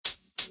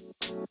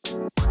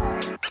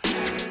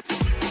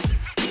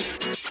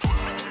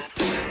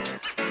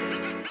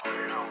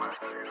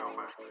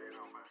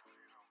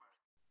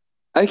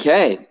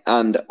Okay,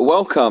 and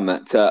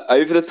welcome to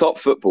Over the Top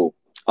Football.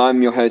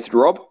 I'm your host,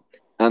 Rob,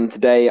 and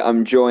today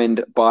I'm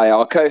joined by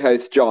our co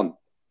host, John.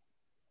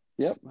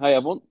 Yep. Hi,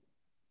 everyone.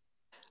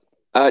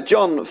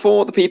 John,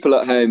 for the people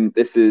at home,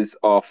 this is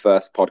our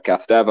first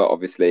podcast ever,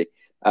 obviously.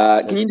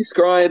 Can you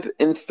describe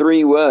in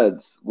 3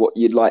 words what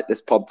you'd like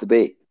this pod to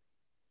be?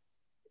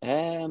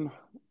 Um,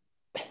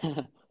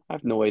 I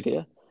have no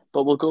idea,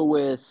 but we'll go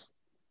with,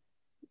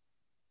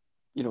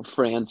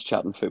 friends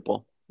chatting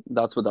football.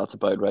 That's what that's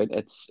about, right?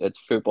 It's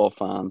football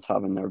fans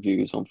having their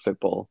views on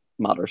football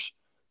matters,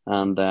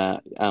 and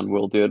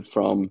we'll do it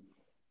from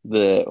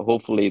the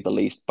hopefully the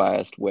least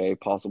biased way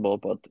possible.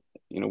 But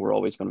we're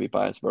always going to be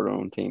biased for our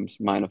own teams.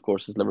 Mine, of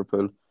course, is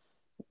Liverpool.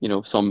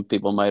 Some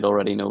people might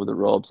already know that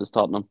Rob's is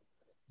Tottenham,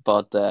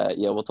 but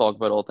yeah, we'll talk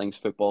about all things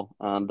football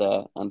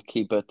and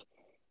keep it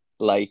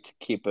light,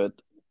 keep it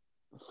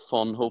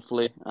fun,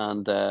 hopefully,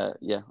 and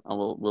yeah,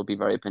 and we'll be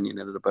very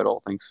opinionated about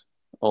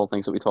all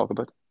things that we talk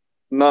about.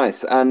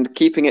 Nice, and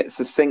keeping it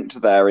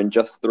succinct there in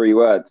just 3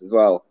 words as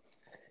well.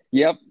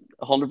 Yep,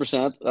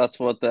 100%. That's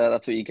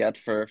what you get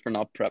for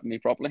not prepping me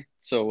properly.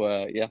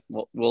 So yeah,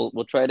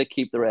 we'll try to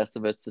keep the rest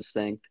of it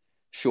succinct,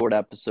 short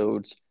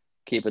episodes.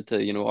 Keep it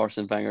to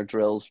Arsene Wenger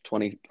drills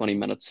 20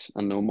 minutes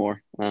and no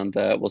more, and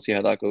we'll see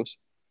how that goes.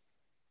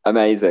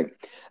 Amazing.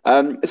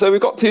 So we've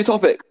got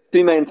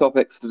two main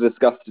topics to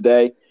discuss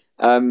today.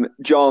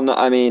 John,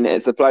 I mean,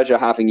 it's a pleasure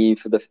having you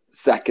for the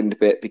second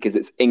bit because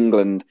it's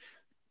England.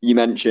 You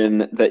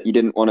mentioned that you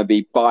didn't want to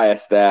be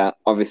biased there.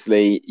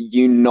 Obviously,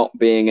 you not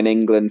being an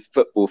England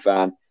football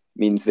fan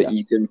means that Yeah,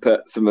 you can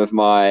put some of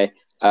my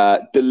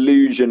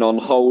delusion on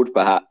hold,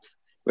 perhaps,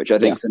 which I yeah.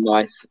 think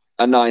is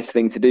a nice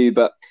thing to do.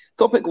 But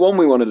topic one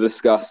we want to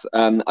discuss.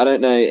 I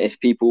don't know if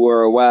people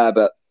were aware,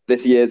 but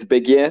this year's a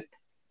big year,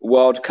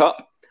 World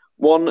Cup.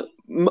 One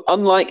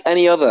unlike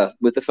any other,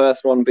 with the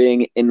first one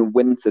being in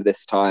winter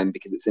this time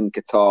because it's in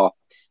Qatar.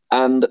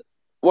 And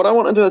what I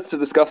wanted us to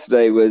discuss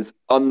today was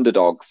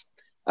underdogs.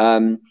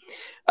 Um,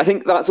 I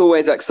think that's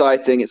always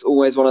exciting. It's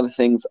always one of the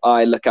things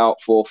I look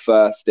out for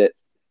first.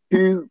 It's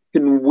who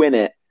can win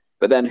it,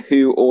 but then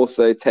who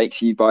also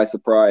takes you by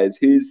surprise?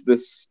 Who's the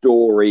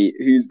story?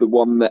 Who's the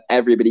one that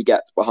everybody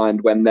gets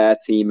behind when their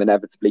team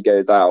inevitably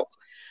goes out?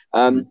 Mhm.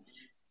 Um,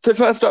 so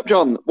first up,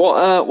 John,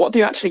 what do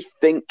you actually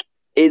think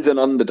is an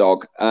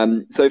underdog?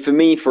 So for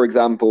me, for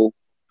example,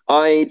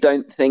 I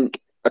don't think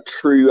a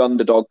true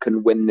underdog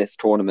can win this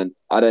tournament.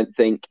 I don't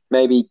think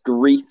maybe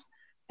Greece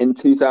in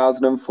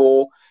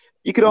 2004.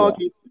 You could Yeah.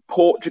 argue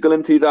Portugal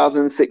in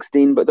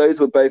 2016, but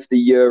those were both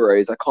the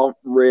Euros. I can't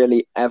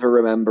really ever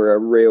remember a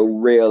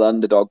real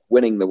underdog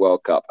winning the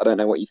World Cup. I don't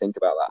know what you think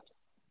about that.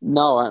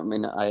 No, I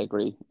mean I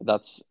agree.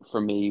 That's for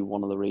me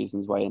one of the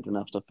reasons why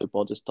international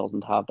football just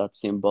doesn't have that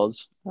same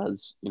buzz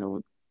as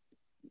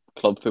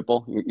club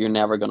football. You're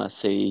never gonna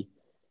see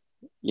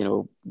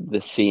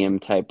the same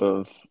type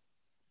of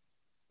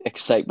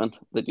excitement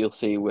that you'll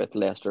see with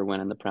Leicester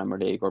winning the Premier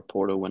League or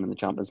Porto winning the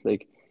Champions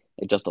League.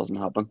 It just doesn't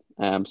happen.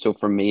 So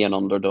for me, an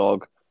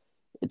underdog,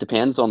 it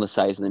depends on the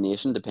size of the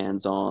nation,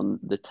 depends on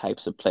the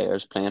types of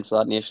players playing for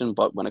that nation.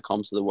 But when it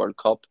comes to the World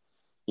Cup,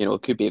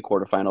 it could be a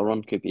quarterfinal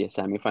run, could be a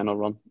semi-final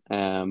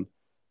run.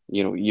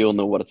 You'll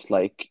know what it's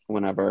like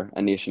whenever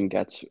a nation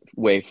gets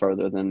way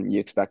further than you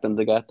expect them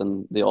to get,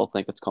 and they all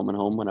think it's coming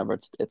home. Whenever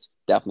it's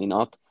definitely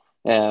not.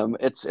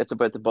 It's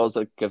about the buzz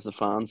that it gives the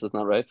fans, isn't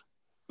that right?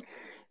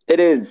 It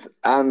is,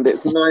 and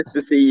it's nice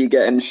to see you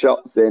getting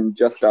shots in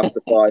just after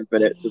 5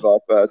 minutes of our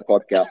first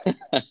podcast.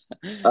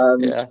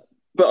 Um, Yeah.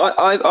 but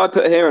I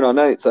put here in our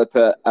notes, I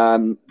put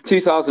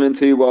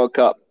 2002 World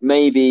Cup.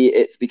 Maybe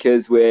it's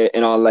because we're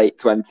in our late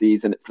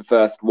 20s and it's the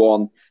first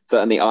one.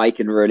 Certainly I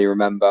can really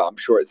remember. I'm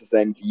sure it's the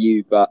same for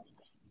you. But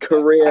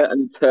Korea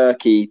and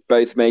Turkey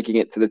both making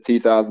it to the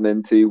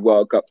 2002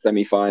 World Cup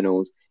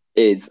semi-finals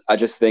is, I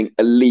just think,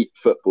 elite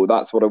football.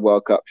 That's what a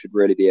World Cup should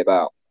really be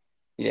about.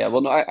 Yeah,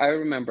 well, no, I can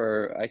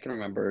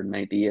remember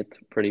 98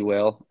 pretty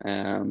well. But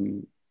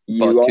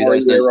You are a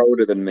 2000, year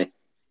older than me.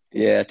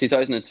 yeah,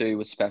 2002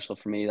 was special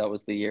for me. That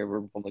was the year where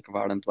Republic of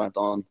Ireland went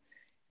on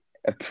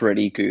a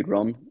pretty good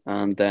run.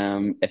 And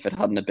if it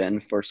hadn't have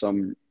been for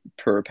some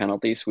poor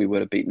penalties, we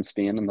would have beaten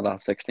Spain in the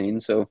last 16.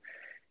 So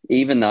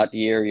even that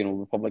year,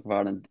 Republic of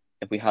Ireland,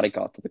 if we had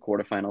got to the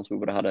quarterfinals, we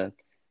would have had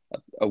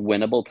a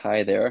winnable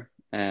tie there.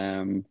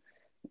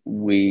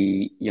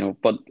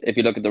 But if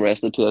you look at the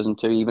rest of the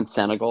 2002, even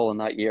Senegal in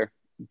that year,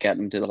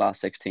 getting to the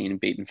last 16 and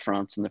beating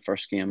France in the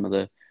first game of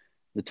the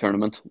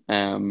tournament,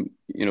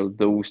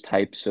 those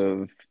types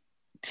of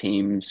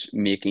teams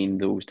making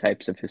those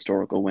types of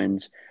historical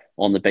wins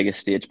on the biggest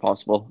stage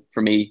possible.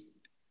 For me,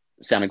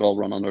 Senegal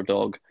run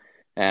underdog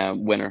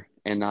winner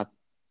in that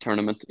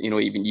tournament.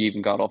 Even you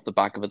even got off the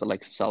back of it, the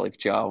likes of Salif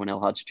Diao and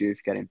El Hadji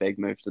Diouf getting big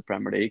moves to the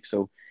Premier League.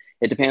 So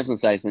it depends on the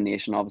size of the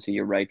nation. Obviously,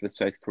 you're right with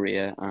South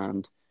Korea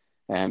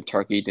and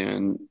Turkey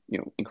doing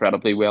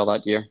incredibly well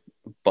that year.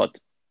 But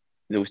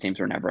those teams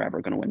are never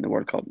ever going to win the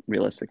World Cup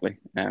realistically.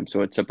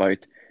 So it's about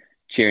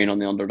cheering on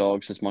the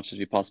underdogs as much as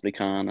we possibly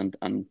can,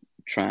 and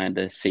trying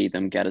to see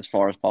them get as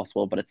far as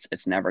possible. But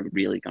it's never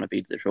really going to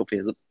be the trophy,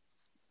 is it?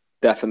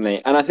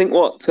 Definitely. And I think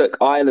what took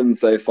Ireland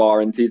so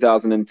far in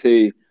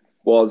 2002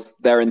 was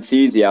their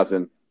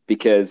enthusiasm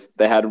because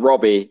they had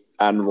Robbie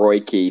and Roy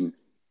Keane.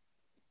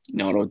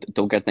 No, no,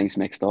 don't get things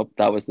mixed up.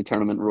 That was the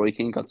tournament. Roy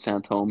King got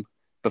sent home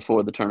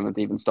before the tournament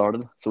even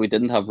started, so we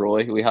didn't have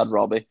Roy. We had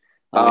Robbie,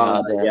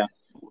 and Yeah,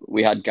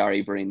 we had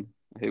Gary Breen,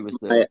 who was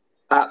my this.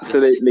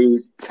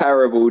 absolutely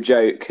terrible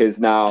joke has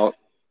now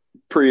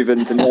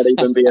proven to not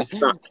even be a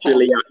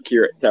factually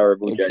accurate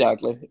terrible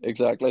joke.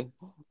 Exactly.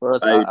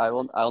 Whereas I,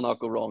 I'll not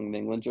go wrong in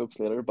England jokes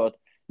later, but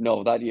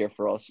no, that year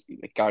for us,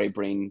 Gary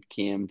Breen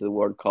came to the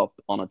World Cup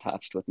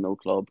unattached with no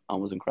club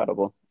and was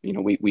incredible. You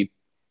know,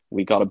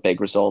 we got a big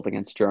result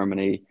against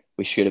Germany.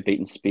 We should have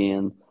beaten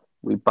Spain.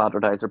 We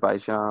battered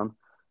Azerbaijan,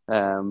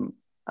 and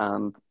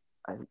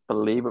I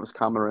believe it was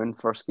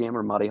Cameroon's first game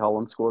where Matty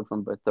Holland scored from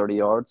about 30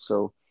 yards.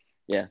 So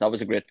yeah, that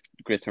was a great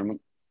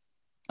tournament.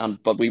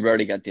 And but we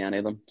rarely get to any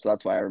of them, so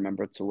that's why I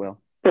remember it so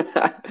well.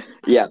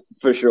 yeah,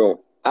 for sure.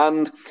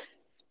 And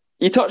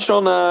you touched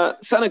on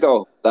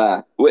Senegal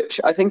there, which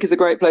I think is a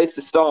great place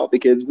to start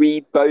because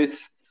we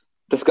both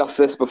discussed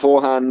this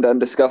beforehand and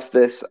discussed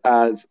this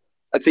as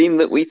a team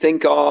that we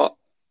think are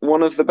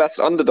one of the best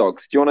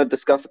underdogs. Do you want to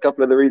discuss a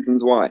couple of the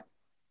reasons why?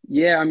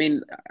 Yeah, I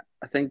mean,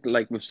 I think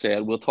like we've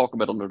said, we'll talk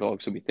about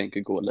underdogs who we think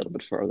could go a little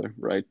bit further,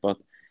 right? But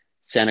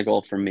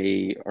Senegal for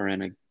me are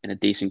in a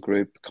decent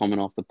group coming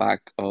off the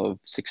back of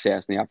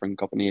success in the African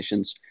Cup of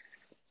Nations.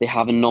 They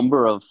have a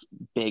number of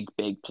big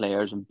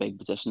players and big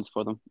positions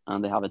for them,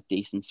 and they have a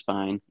decent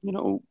spine. You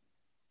know,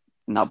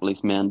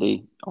 Napoli's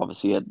Mendy,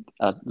 obviously at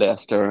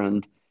Leicester,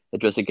 and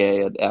Idrissa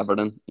Gueye at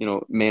Everton. You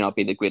know, may not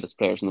be the greatest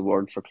players in the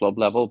world for club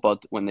level,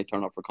 but when they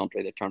turn up for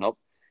country, they turn up.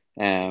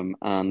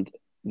 And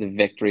the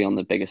victory on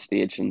the biggest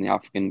stage in the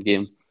African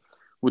game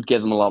would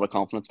give them a lot of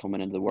confidence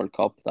coming into the World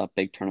Cup, that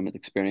big tournament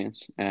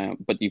experience.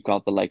 But you've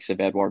got the likes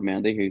of Edouard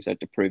Mendy, who's out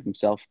to prove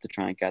himself to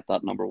try and get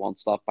that number one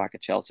slot back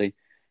at Chelsea.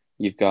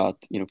 You've got,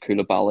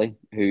 Koulibaly,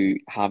 who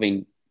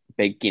having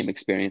big game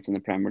experience in the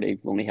Premier League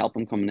will only help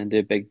him coming into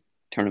a big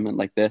tournament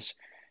like this.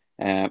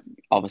 Uh,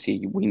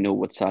 Obviously, we know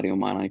what Sadio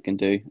Mane can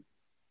do,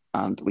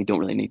 and we don't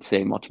really need to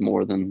say much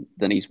more than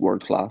he's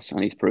world class,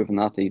 and he's proven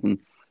that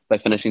even by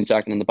finishing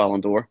second in the Ballon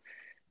d'Or.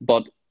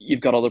 But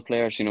you've got other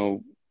players,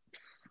 Ismail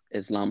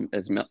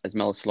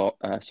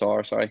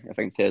Sarr, sorry if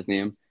I can say his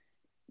name,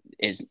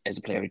 is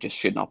a player who just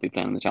should not be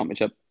playing in the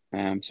championship.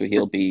 So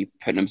he'll be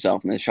putting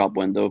himself in the shop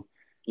window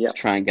Yeah. to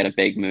try and get a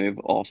big move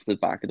off the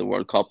back of the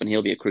World Cup, and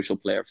he'll be a crucial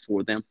player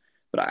for them.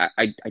 But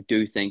I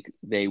do think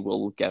they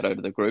will get out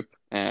of the group,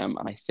 and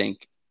I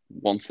think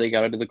once they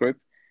get out of the group,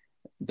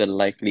 the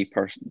likely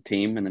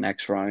team in the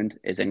next round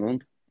is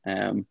England.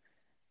 And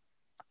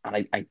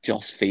I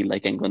just feel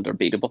like England are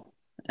beatable.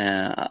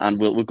 And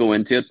we'll go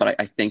into it, but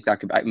I think that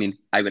could. I mean,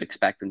 I would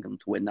expect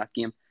England to win that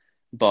game,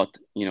 but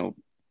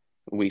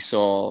we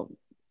saw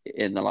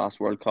in the last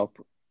World Cup,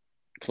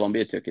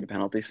 Colombia took it to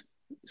penalties.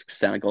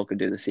 Senegal could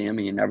do the same,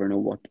 and you never know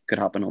what could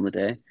happen on the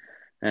day.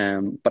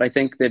 But I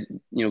think that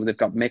they've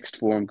got mixed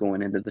form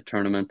going into the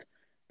tournament,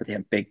 but they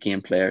have big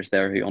game players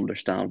there who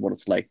understand what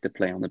it's like to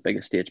play on the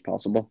biggest stage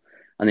possible.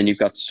 And then you've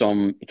got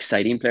some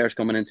exciting players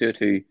coming into it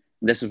who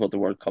this is what the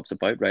World Cup's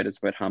about, right? It's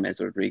about James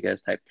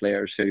Rodriguez type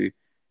players who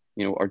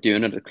are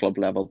doing it at club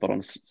level, but on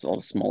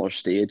a smaller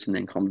stage, and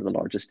then come to the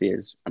largest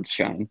stage and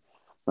shine,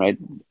 right?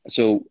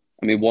 So,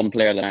 I mean, one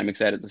player that I'm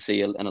excited to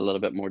see in a little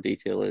bit more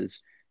detail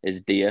is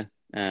Dia,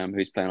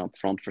 who's playing up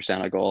front for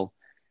Senegal,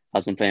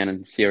 has been playing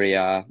in Serie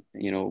A,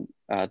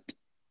 at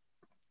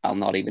I'll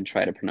not even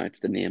try to pronounce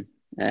the name.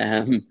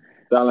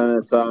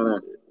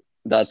 Salernitana.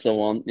 That's the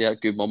one. Yeah,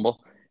 good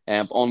mumble.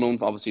 Unknown,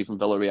 obviously, from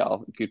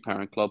Villarreal, good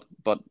parent club.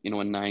 But,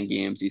 in 9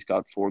 games, he's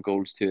got 4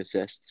 goals, 2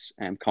 assists,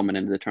 coming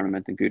into the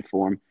tournament in good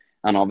form.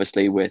 And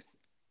obviously, with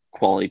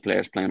quality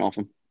players playing off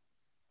him.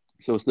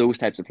 So it's those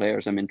types of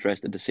players I'm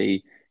interested to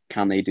see.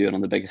 Can they do it on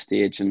the biggest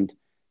stage? And,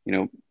 you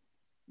know,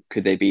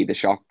 could they be the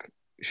shock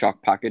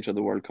package of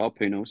the World Cup?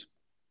 Who knows?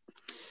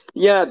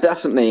 Yeah,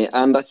 definitely.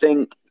 And I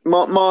think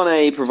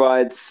Mane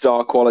provides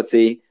star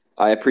quality.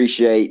 I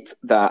appreciate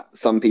that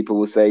some people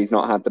will say he's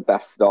not had the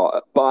best start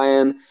at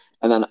Bayern,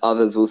 and then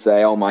others will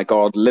say, "Oh my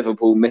God,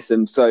 Liverpool miss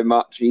him so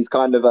much." He's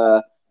kind of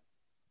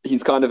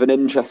an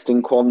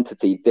interesting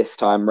quantity this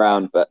time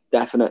round, but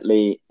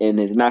definitely in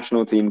his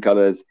national team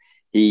colours,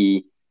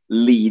 he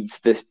leads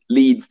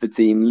the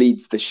team,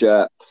 leads the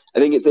shirt. I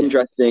think it's Yeah,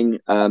 interesting.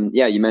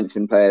 Yeah, you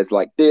mentioned players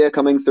like Deer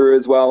coming through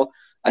as well.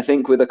 I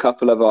think with a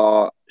couple of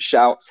our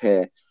shouts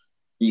here,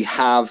 you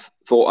have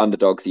for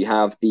underdogs, you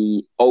have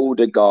the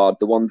older guard,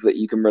 the ones that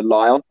you can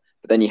rely on,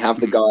 but then you have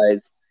the mhm.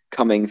 guys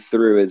coming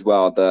through as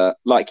well. The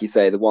like you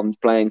say, the ones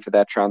playing for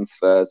their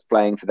transfers,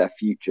 playing for their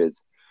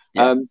futures.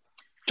 Yeah, Um,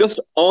 just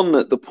on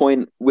the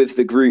point with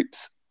the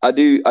groups, I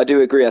do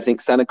agree. I think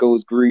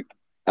Senegal's group,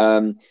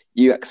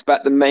 you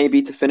expect them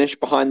maybe to finish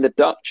behind the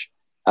Dutch,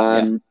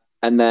 yeah,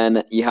 and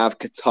then you have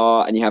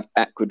Qatar and you have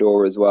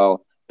Ecuador as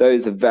well.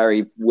 those are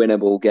very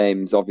winnable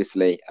games.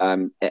 Obviously,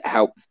 it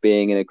helps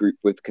being in a group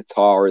with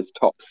Qatar as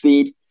top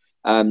seed,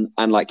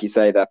 and like you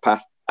say, their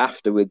path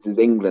afterwards is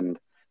England.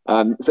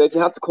 So if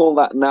you had to call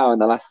that now in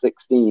the last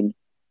 16,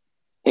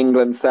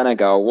 England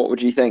Senegal, what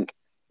would you think?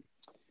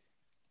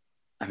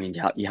 I mean,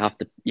 you have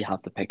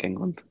to pick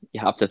England.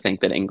 You have to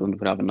think that England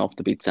would have enough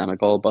to beat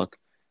Senegal, but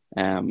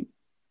um,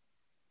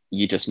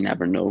 you just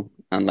never know.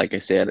 And like I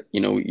said,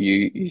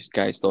 you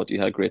guys thought you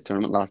had a great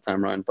tournament last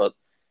time around, but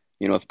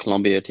if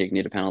Colombia are taking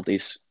you to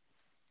penalties,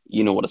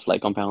 you know what it's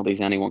like on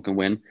penalties. Anyone can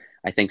win.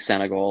 I think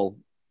Senegal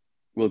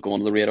will go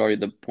under the radar.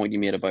 The point you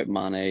made about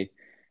Mane,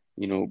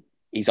 you know,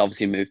 he's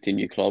obviously moved to a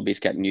new club. He's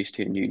getting used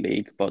to a new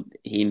league, but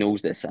he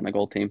knows this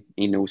Senegal team.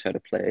 He knows how to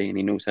play and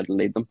he knows how to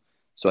lead them.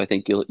 So I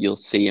think you'll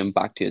see him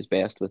back to his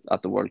best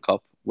at the World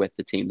Cup with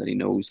the team that he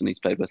knows and he's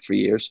played with 3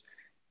 years.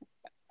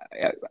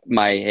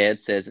 My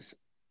head says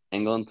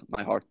England.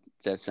 My heart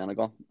says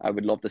Senegal. I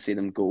would love to see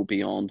them go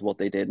beyond what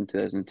they did in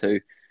 2002.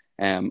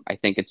 I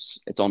think it's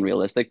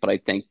unrealistic, but I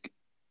think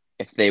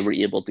if they were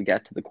able to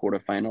get to the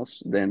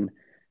quarterfinals, then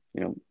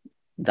you know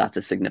that's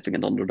a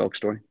significant underdog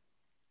story.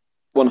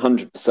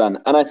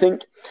 100%. And I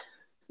think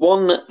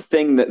one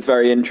thing that's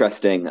very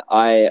interesting,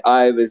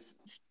 I was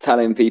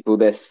telling people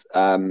this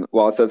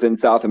whilst I was in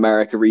South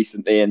America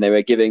recently, and they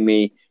were giving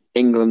me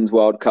England's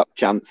World Cup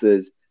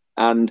chances.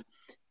 And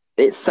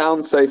it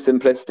sounds so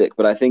simplistic,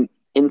 but I think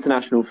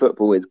international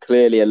football is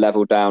clearly a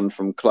level down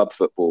from club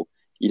football.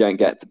 You don't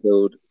get to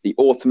build the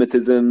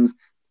automatisms.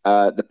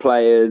 The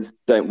players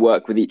don't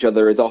work with each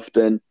other as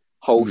often.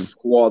 Whole Mhm.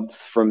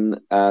 squads from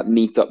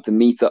meet up to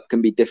meet up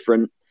can be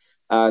different.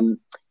 Um,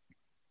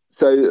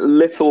 so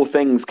little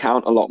things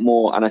count a lot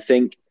more. And I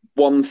think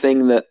one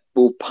thing that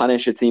will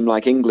punish a team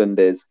like England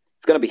is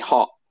it's going to be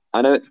hot.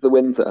 I know it's the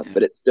winter, Yeah,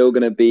 but it's still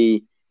going to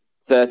be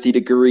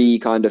 30-degree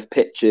kind of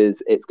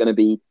pitches. It's going to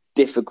be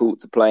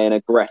difficult to play an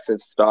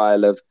aggressive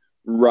style of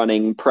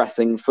running,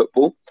 pressing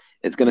football.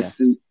 It's going to yeah,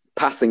 suit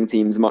passing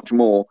teams much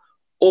more.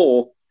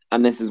 Or,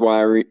 and this is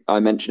why I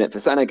mention it for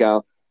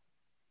Senegal,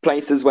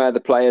 places where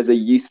the players are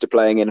used to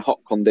playing in hot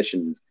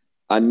conditions.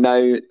 I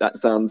know that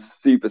sounds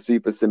super,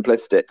 super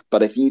simplistic,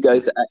 but if you go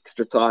yeah, to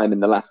extra time in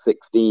the last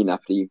 16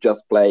 after you've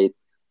just played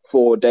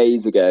 4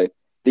 days ago,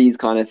 these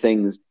kind of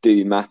things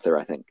do matter,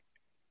 I think.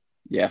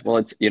 yeah. Well,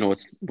 it's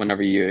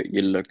whenever you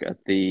look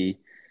at the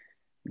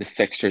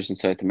fixtures in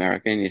South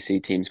America and you see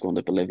teams going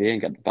to Bolivia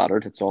and getting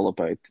battered, it's all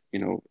about,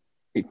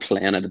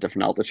 playing at a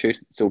different altitude.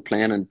 So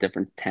playing in a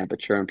different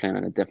temperature and playing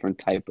in a different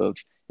type of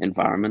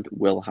environment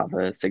will have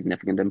a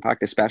significant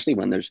impact, especially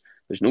when there's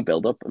no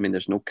build up. I mean,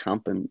 there's no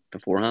camping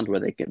beforehand where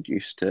they get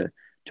used to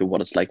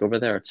what it's like over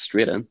there. It's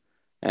straight in.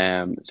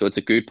 So it's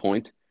a good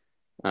point.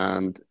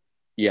 And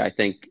yeah, I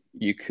think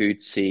you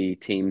could see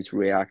teams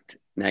react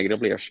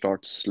negatively or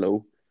start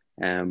slow.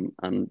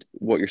 And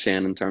what you're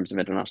saying in terms of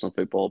international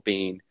football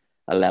being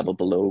a level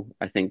below,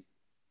 I think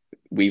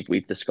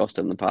we've discussed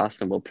it in the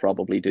past, and we'll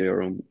probably do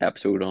our own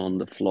episode on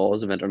the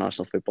flaws of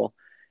international football.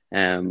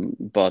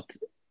 But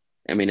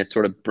I mean, it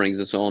sort of brings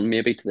us on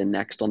maybe to the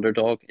next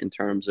underdog in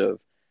terms of,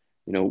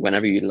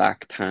 whenever you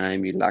lack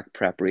time, you lack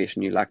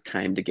preparation, you lack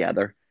time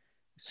together,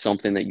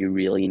 something that you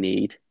really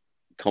need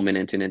coming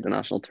into an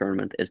international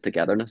tournament is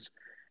togetherness.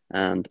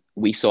 And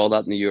we saw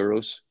that in the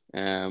Euros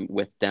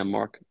with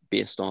Denmark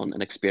based on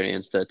an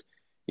experience that,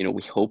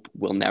 we hope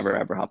we'll never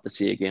ever have to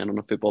see again on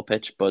a football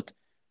pitch. But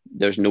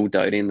there's no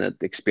doubting that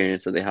the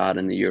experience that they had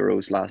in the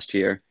Euros last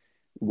year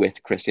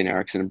with Christian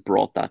Eriksen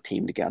brought that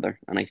team together.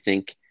 And I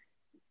think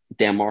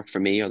Denmark, for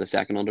me, are the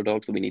second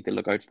underdogs that we need to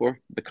look out for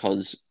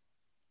because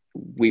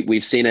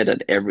we've seen it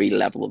at every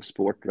level of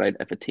sport, right?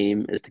 If a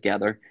team is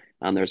together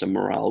and there's a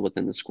morale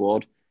within the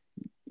squad,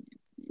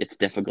 it's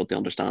difficult to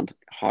understand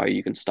how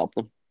you can stop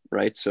them,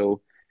 right?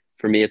 So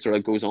for me, it sort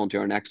of goes on to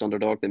our next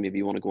underdog that maybe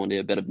you want to go into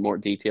a bit of more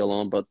detail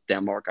on, but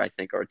Denmark, I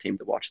think, are a team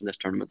to watch in this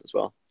tournament as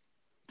well.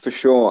 For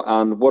sure.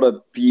 And what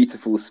a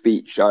beautiful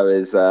speech. I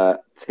was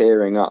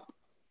tearing up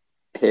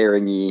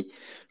hearing you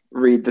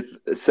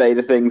say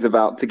the things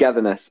about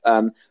togetherness.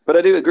 But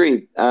I do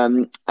agree.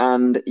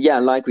 And yeah,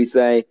 like we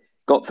say,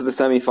 got to the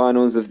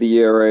semi-finals of the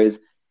Euros.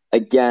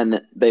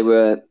 Again, they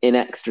were in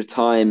extra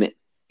time.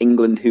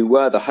 England, who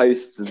were the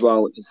hosts as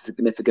well, which is a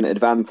significant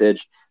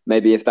advantage.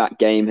 Maybe if that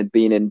game had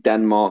been in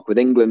Denmark with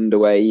England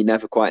away, you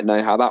never quite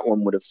know how that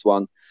one would have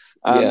swung.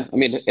 Yeah, Um, I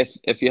mean,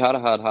 if you had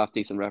had half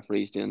decent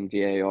referees doing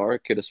VAR,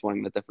 it could have swung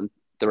in a different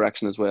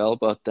direction as well.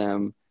 But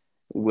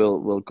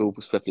we'll go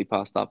swiftly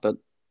past that bit.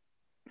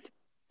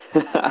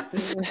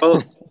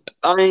 well,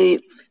 I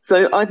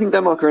I think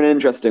Denmark are an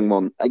interesting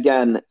one.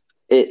 Again,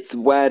 it's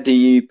where do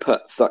you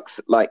put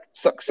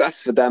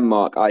success for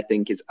Denmark? I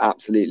think is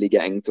absolutely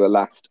getting to a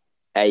last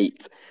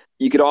eight.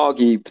 You could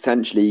argue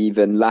potentially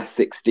even last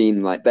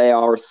 16. Like they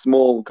are a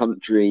small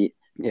country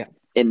Yeah.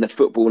 in the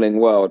footballing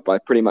world by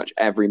pretty much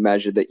every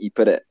measure that you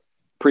put it.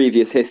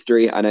 Previous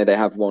history, I know they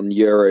have one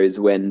Euros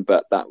win,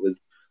 but that was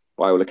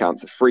by all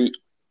accounts a freak.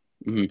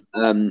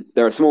 Hmm.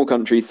 They're a small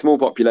country, small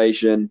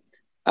population.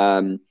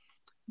 Um,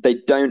 they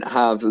don't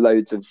have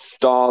loads of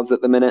stars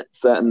at the minute. Yeah.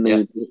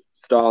 Certainly,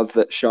 stars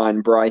that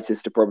shine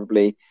brightest are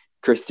probably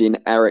Christian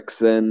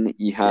Eriksen.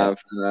 You Yeah, have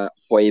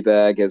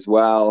Højbjerg as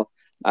well.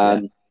 yeah,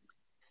 Um,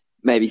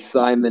 maybe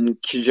Simon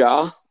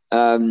Kjaer,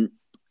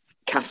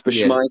 Kasper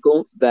yeah.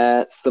 Schmeichel.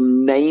 They're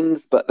some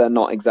names, but they're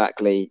not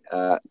exactly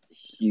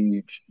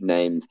huge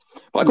names.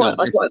 But No,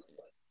 I quite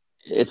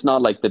it's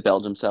not like the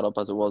Belgium setup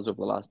as it was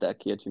over the last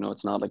decade. You know,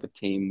 it's not like a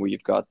team where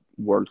you've got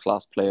world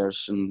class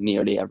players in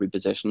nearly every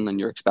position and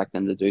you're expecting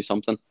them to do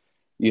something.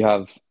 You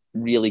have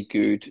really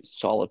good,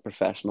 solid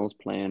professionals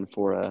playing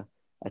for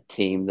a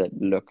team that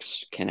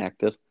looks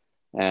connected.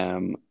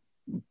 Um,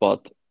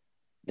 but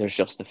there's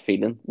just a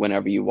feeling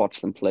whenever you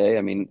watch them play.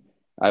 I mean,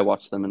 I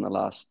watched them in the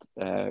last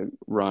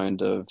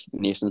round of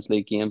Nations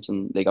League games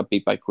and they got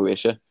beat by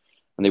Croatia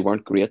and they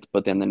weren't great.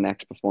 But then the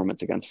next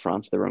performance against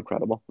France, they were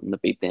incredible and they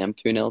beat them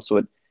 2-0.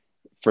 So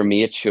for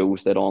me, it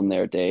shows that on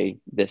their day,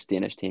 this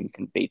Danish team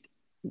can beat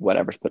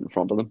whatever's put in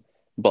front of them.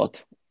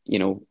 But you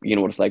know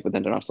what it's like with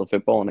international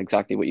football, and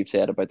exactly what you've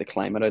said about the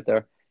climate out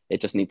there. It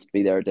just needs to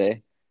be their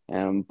day.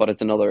 But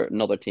it's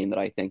another team that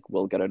I think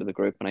will get out of the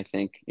group, and I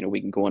think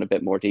we can go in a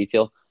bit more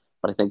detail.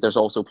 But I think there's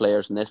also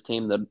players in this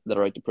team that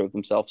are out to prove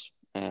themselves,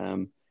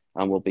 and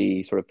will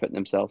be sort of putting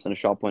themselves in a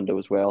shop window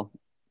as well.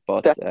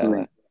 But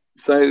definitely.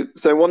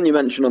 So one you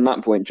mentioned on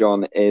that point,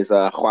 John, is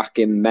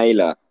Joachim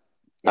Mæhle.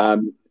 yeah,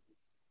 Um,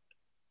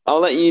 I'll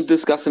let you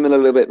discuss him in a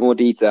little bit more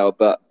detail,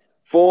 but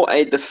for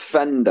a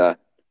defender,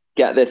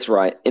 get this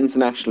right,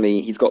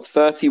 internationally, he's got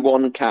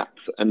 31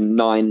 caps and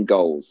 9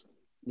 goals.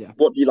 yeah.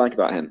 What do you like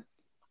about him?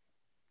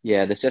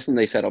 Yeah, the system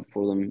they set up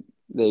for them,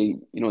 in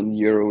the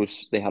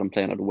Euros, they had him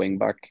playing at a wing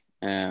back,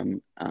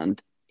 and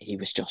he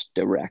was just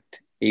direct.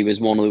 He was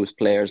one of those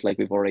players, like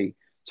we've already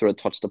sort of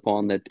touched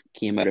upon, that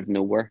came out of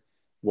nowhere,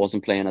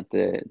 wasn't playing at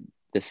the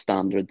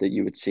standard that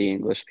you would see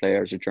English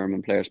players or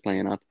German players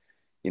playing at.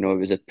 It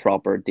was a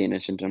proper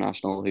Danish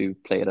international who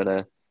played at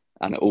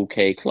an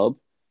okay club,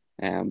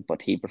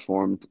 but he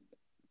performed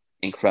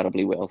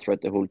incredibly well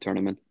throughout the whole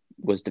tournament,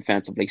 was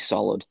defensively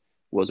solid,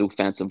 was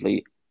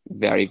offensively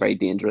very, very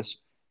dangerous.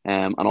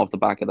 And off the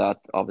back of that,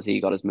 obviously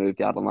he got his move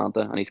to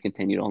Atalanta and he's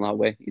continued on that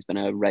way. He's been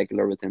a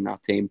regular within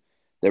that team.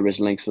 There is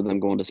links with him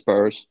going to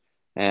Spurs.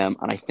 And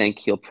I think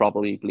he'll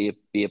probably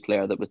be a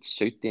player that would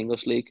suit the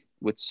English league,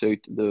 would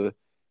suit the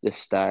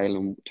style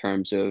in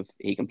terms of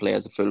he can play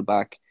as a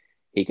fullback,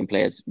 he can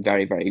play as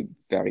very, very,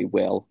 very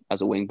well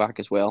as a wing back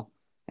as well.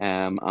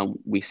 And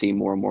we see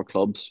more and more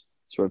clubs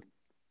sort of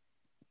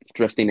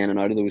drifting in and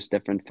out of those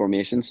different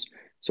formations.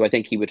 So I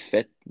think he would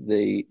fit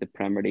the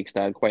Premier League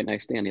style quite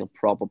nicely, and he'll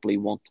probably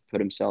want to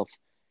put himself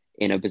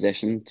in a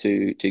position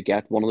to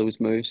get one of those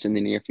moves in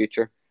the near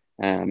future,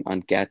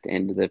 and get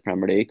into the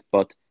Premier League.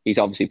 But he's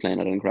obviously playing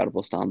at an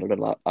incredible standard at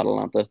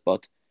Atalanta.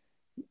 But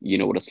you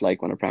know what it's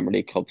like when a Premier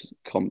League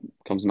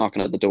comes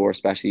knocking at the door,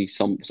 especially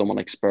someone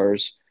like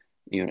Spurs.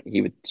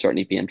 He would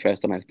certainly be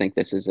interested. And I think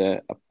this is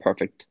a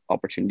perfect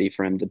opportunity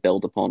for him to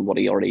build upon what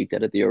he already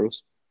did at the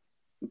Euros.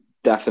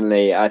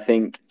 Definitely. I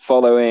think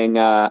following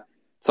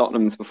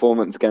Tottenham's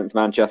performance against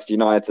Manchester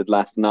United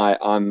last night,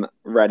 I'm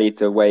ready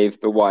to wave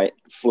the white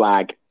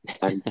flag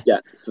and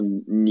get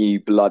some new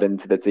blood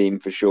into the team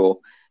for sure.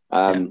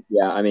 Yeah.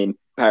 Yeah, I mean,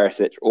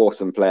 Perisic,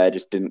 awesome player,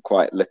 just didn't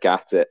quite look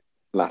at it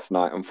last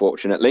night,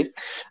 unfortunately.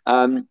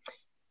 Um,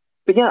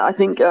 but yeah, I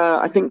think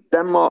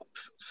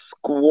Denmark's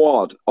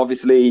squad.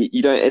 Obviously,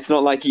 you don't. It's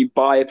not like you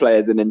buy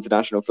players in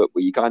international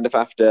football. You kind of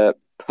have to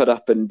put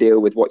up and deal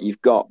with what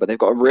you've got. But they've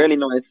got a Yeah. really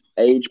nice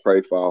age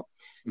profile.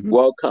 Hmm.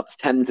 World Cups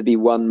tend to be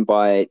won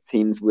by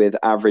teams with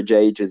average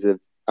ages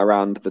of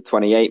around the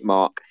 28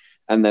 mark,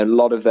 and a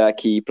lot of their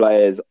key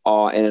players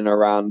are in and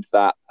around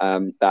that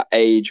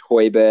age.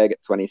 Højbjerg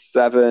at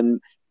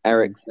 27, Hmm.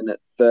 Eriksen at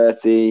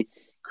 30,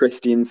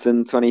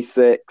 Christiansen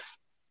 26,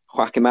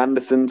 Joachim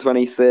Andersen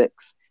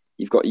 26.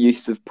 You've got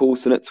Yusuf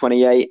Poulsen at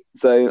 28.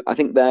 So I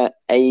think their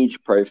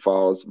age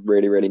profiles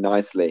really, really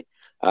nicely.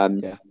 Um,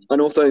 Yeah.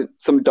 and also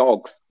some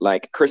dogs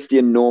like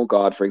Christian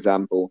Norgard, for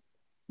example.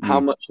 How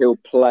Mm. much he'll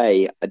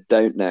play, I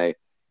don't know.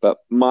 But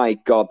my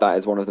God, that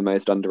is one of the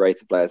most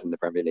underrated players in the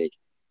Premier League.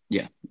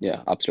 Yeah,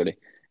 yeah, absolutely.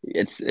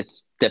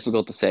 It's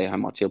difficult to say how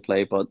much he'll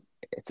play, but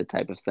it's a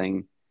type of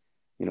thing,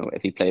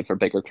 if he played for a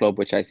bigger club,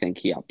 which I think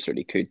he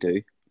absolutely could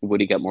do,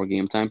 would he get more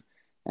game time?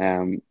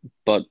 Um,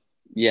 but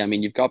yeah, I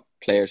mean, you've got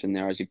players in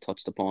there as you've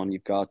touched upon.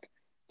 You've got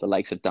the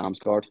likes of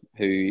Damsgaard,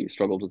 who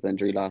struggled with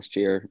injury last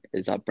year,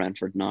 is at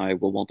Brentford now,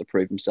 will want to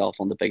prove himself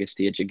on the biggest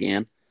stage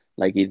again,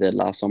 like he did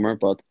last summer.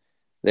 But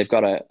they've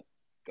got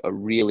a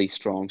really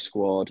strong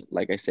squad.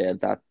 Like I said,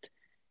 that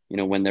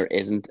when there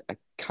isn't a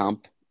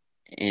camp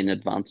in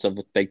advance of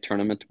a big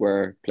tournament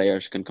where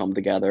players can come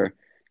together,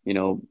 you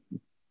know,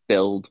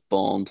 build,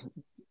 bond,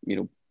 you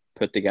know,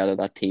 put together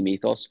that team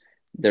ethos.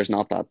 There's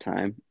not that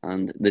time,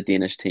 and the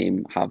Danish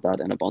team have that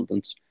in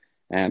abundance.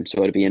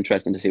 So it'd be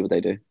interesting to see what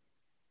they do.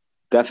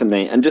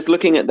 Definitely. And just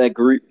looking at their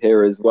group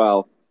here as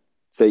well.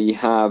 So you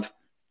have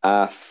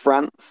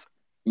France,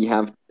 you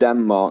have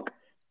Denmark,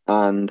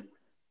 and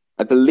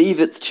I believe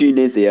it's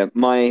Tunisia.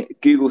 My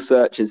Google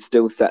search is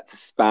still set to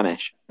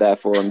Spanish,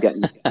 therefore I'm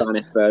getting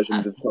Spanish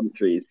versions of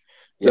countries.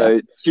 Yeah,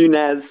 So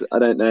Tunes, I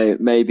don't know,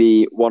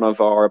 maybe one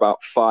of our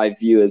about 5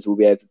 viewers will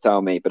be able to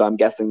tell me, but I'm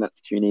guessing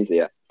that's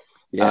Tunisia.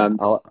 yeah. Um,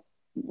 I'll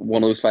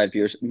one of those 5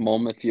 years,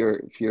 Mum, if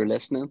you're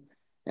listening,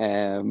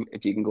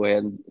 if you can go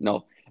ahead and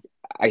no,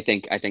 I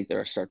think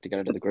they're a start to get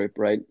out of the group,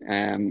 right?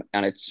 And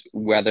it's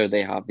whether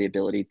they have the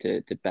ability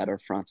to better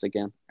France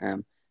again.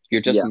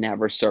 You're just yeah,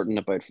 never certain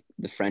about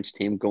the French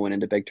team going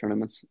into big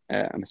tournaments,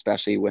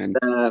 especially when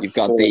their you've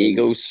got the form,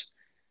 egos.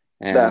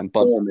 their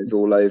But form is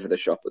all over the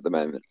shop at the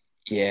moment.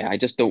 yeah, I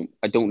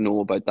don't know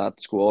about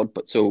that squad.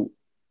 But so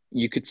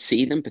you could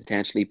see them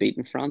potentially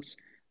beating France,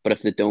 but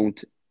if they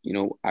don't,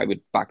 I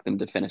would back them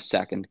to finish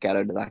second, get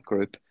out of that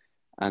group,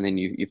 and then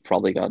you've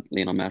probably got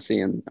Lionel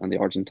Messi and the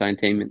Argentine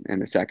team in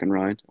the second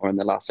round or in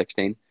the last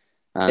 16.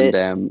 And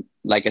It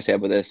like I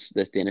said with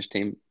this Danish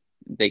team,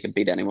 they could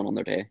beat anyone on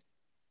their day.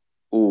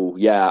 Oh,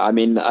 yeah. I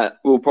mean,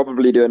 we'll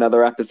probably do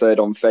another episode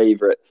on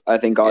favourites. I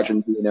think Yeah,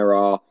 Argentina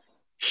are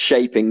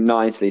shaping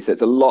nicely, so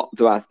it's a lot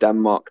to ask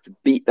Denmark to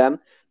beat them.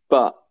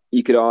 But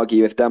you could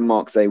argue if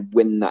Denmark say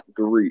win that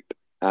group,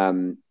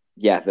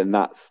 yeah, then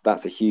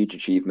that's a huge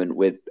achievement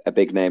with a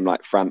big name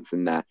like France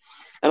in there.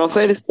 And I'll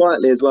say this absolutely.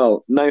 quietly as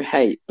well, no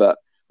hate, but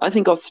I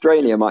think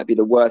Australia might be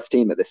the worst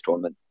team at this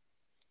tournament.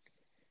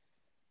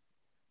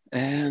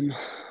 Um,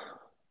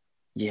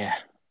 yeah.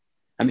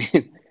 I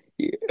mean,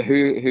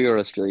 who are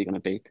Australia going to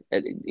beat?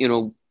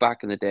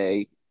 Back in the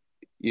day,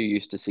 you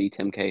used to see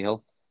Tim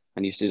Cahill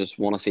and used to just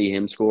want to see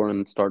him score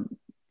and start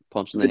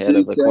punching the head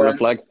of the corner Paducah,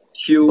 flag.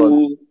 But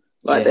Huel,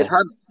 like yeah,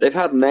 they've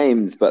had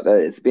names, but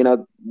it's been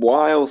a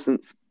while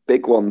since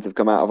big ones have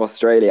come out of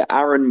Australia.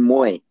 Aaron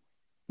Moy,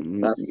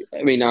 mm, that's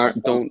I mean,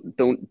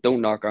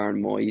 don't knock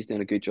Aaron Moy. He's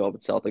doing a good job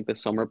at Celtic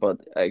this summer, but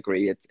I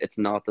agree, it's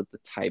not at the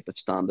type of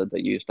standard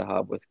that you used to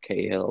have with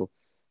Cahill,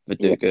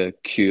 yeah. Viduka,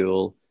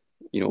 Kuhl,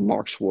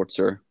 Mark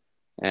Schwarzer,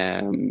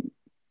 um,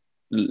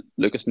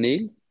 Lucas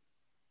Neal.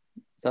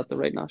 Is that the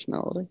right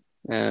nationality?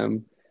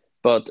 Um,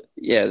 but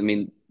yeah, I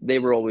mean, they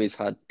were always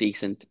had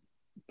decent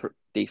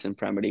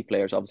Premier League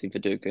players. Obviously,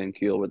 Viduka and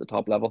Kuhl were the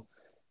top level,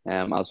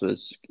 as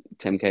was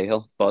Tim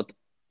Cahill. But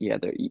yeah,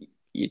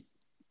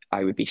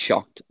 I would be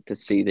shocked to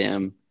see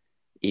them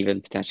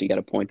even potentially get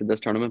a point in this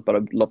tournament. But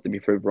I'd love to be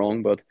proved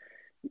wrong. But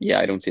yeah,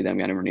 I don't see them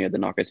anywhere near the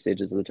knockout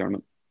stages of the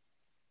tournament.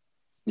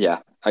 Yeah,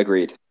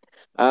 agreed.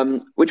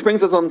 Which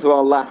brings us on to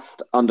our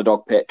last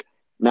underdog pick.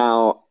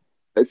 Now,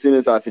 as soon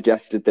as I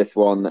suggested this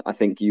one, I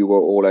think you were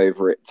all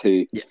over it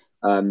too. Yeah,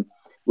 Um,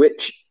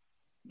 which,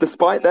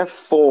 despite their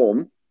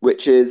form,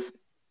 which is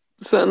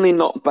certainly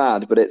not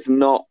bad, but it's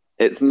not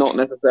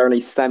necessarily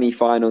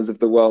semi-finals of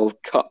the World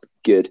Cup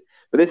good.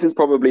 But this is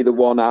probably the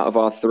one out of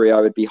our three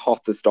I would be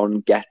hottest on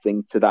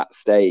getting to that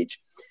stage,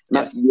 and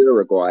yeah, that's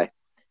Uruguay.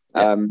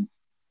 yeah, Um,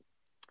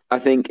 I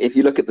think if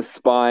you look at the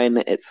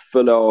spine, it's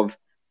full of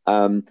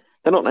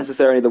they're not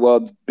necessarily the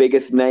world's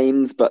biggest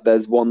names, but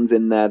there's ones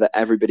in there that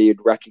everybody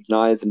would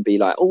recognize and be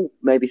like, oh,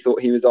 maybe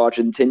thought he was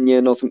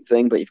Argentinian or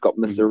something. But you've got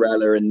hmm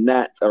Mozzarella in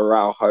net,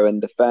 Araujo in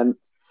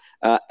defence,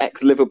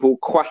 ex-Liverpool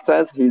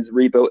Quates, who's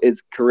rebuilt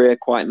his career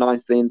quite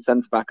nicely in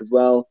centre back as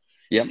well.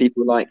 yeah,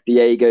 People like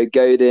Diego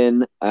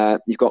Godin.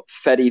 You've got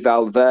Fede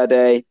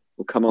Valverde.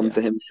 We'll come on yeah,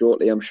 to him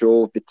shortly, I'm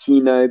sure.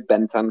 Vitino,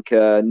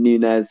 Bentancur,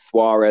 Nunez,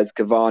 Suarez,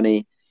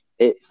 Cavani.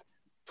 It's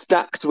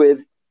stacked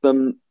with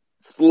some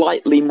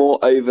slightly more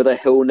over the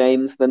hill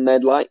names than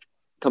they'd like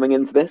coming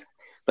into this.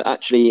 But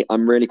actually,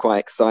 I'm really quite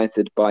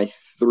excited by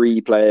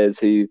three players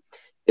who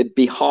it'd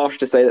be harsh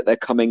to say that they're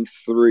coming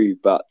through,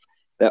 but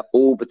they're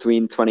all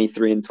between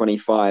 23 and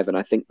 25. And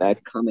I think they're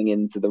coming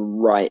into the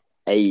right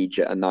age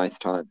at a nice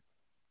time.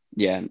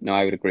 yeah. No,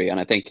 I would agree, and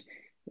I think,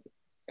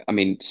 I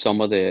mean,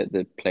 some of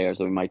the players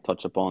that we might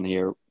touch upon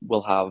here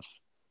will have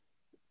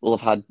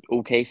had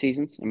okay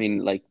seasons. I mean,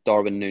 like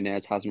Darwin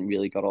Núñez hasn't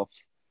really got off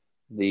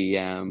the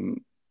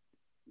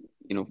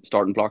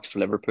starting blocks for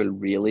Liverpool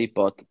really,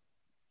 but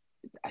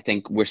I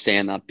think we're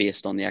saying that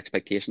based on the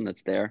expectation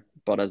that's there.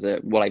 But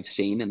what I've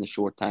seen in the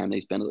short time that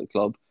he's been at the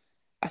club,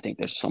 I think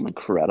there's some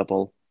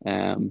incredible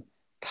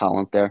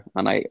talent there,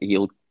 and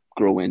he'll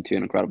grow into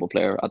an incredible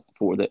player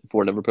for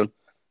Liverpool.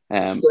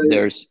 So,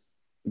 There's,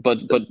 but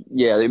so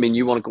yeah, I mean,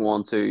 you want to go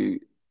on to.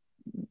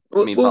 I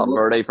well, mean, well,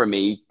 Valverde for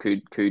me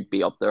could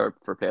be up there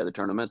for player of the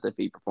tournament if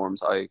he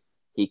performs how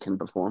he can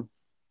perform.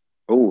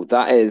 oh,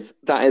 that is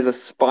a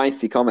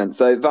spicy comment.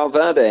 So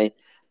Valverde,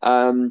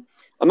 I'm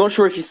not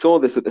sure if you saw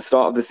this at the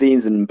start of the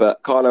season,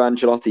 but Carlo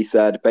Ancelotti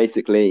said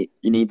basically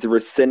you need to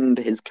rescind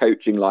his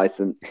coaching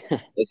license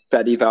if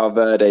Fede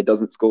Valverde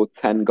doesn't score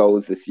 10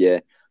 goals this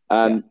year.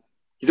 Yeah. Um,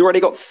 he's already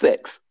got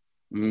six,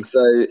 Mm-hmm.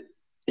 so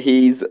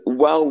he's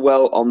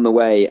well on the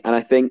way, and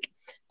I think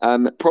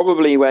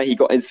probably where he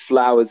got his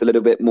flowers a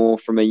little bit more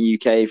from a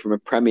UK, from a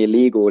Premier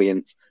League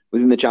audience,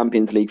 was in the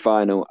Champions League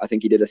final. I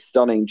think he did a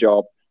stunning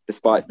job Yeah.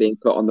 despite being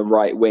put on the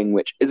right wing,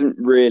 which isn't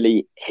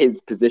really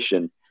his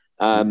position.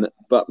 Mm-hmm.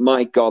 But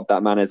my God,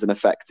 that man is an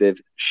effective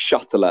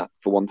shuttler,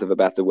 for want of a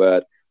better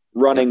word,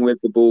 Yeah. running with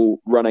the ball,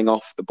 running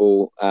off the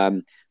ball.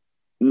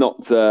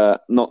 Not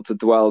to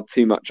dwell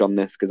too much on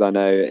this because I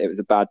know it was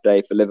a bad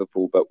day for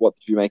Liverpool. But what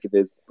did you make of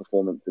his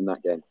performance in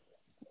that game?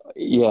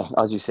 Yeah,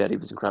 as you said, he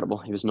was incredible.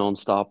 He was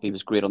non-stop. He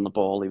was great on the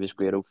ball. He was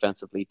great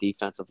offensively,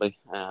 defensively.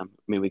 I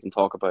mean, we can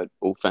talk about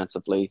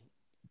offensively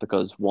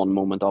because one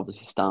moment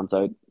obviously stands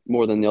out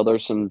more than the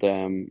others, and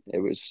it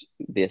was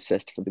the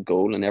assist for the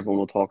goal. And everyone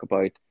will talk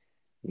about,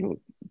 you know,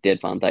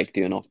 did Van Dijk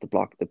do enough to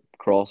block the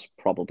cross?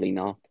 Probably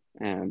not.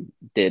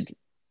 Did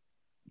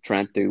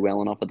Trent do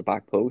well enough at the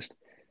back post?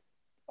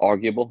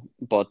 Arguable,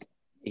 but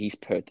he's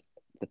put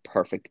the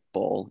perfect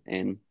ball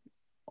in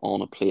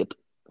on a plate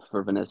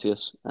for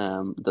Vinicius,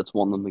 that's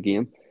won them the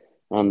game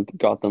and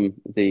got them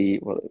the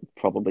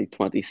probably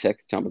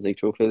 26th Champions League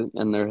trophy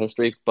in their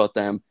history. But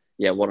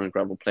yeah, what an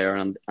incredible player,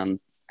 and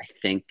I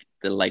think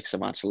the likes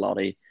of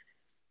Ancelotti,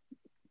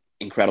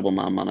 incredible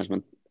man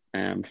management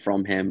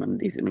from him,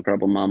 and he's an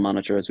incredible man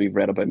manager as we've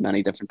read about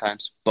many different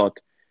times. But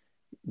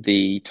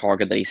the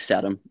target that he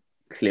set him,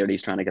 clearly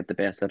he's trying to get the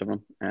best out of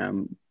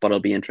him. But it'll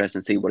be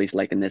interesting to see what he's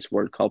like in this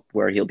World Cup,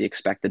 where he'll be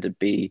expected to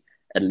be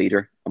a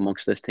leader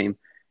amongst this team,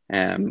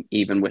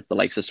 even with the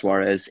likes of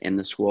Suarez in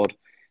the squad.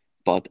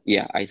 But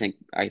yeah, I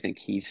think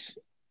he's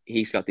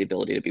got the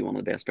ability to be one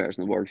of the best players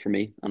in the world for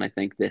me, and I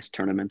think this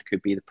tournament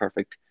could be the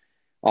perfect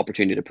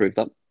opportunity to prove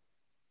that.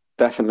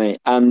 Definitely.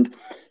 And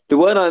the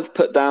word I've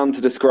put down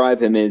to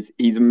describe him is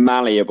he's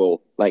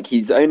malleable. Like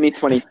he's only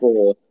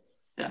 24.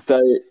 Yeah,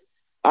 So,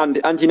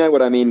 and you know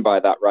what I mean by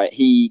that, right?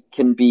 He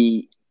can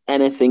be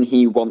anything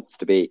he wants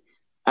to be.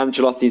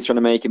 Ancelotti's trying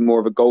to make him more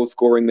of a goal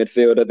scoring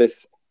midfielder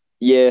this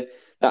year.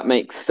 That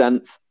makes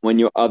sense when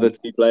your other mm,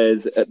 two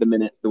players at the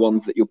minute, the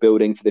ones that you're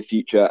building for the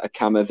future, are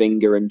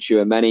Camavinga and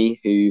Chouameni,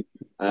 who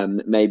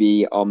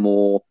maybe are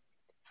more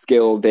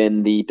skilled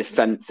in the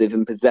defensive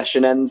and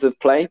possession ends of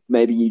play.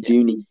 Maybe you yeah,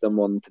 do need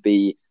someone to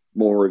be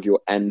more of your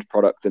end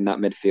product in that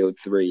midfield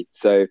three.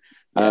 So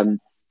yeah,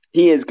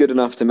 he is good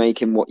enough to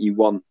make him what you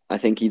want. I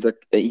think he's a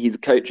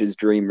coach's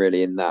dream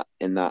really in that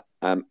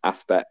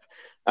aspect.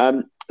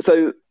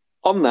 So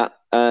on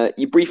that,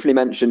 you briefly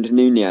mentioned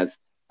Nunez,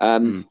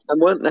 mm,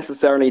 and weren't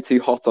necessarily too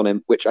hot on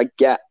him, which I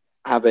get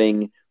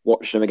having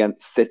watched him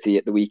against City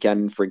at the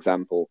weekend, for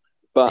example.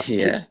 But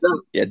his, yeah,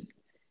 yeah.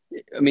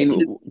 I mean,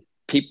 his,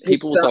 his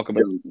people will talk stats,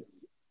 about, John,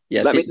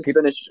 yeah, let me just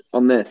finish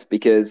on this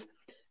because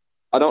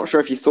I'm not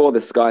sure if you saw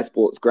the Sky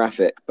Sports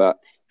graphic, but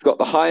he's got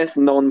the highest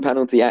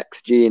non-penalty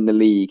XG in the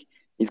league.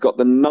 He's got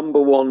the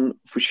number one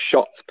for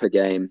shots per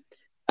game,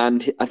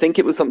 and I think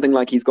it was something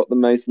like he's got the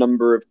most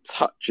number of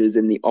touches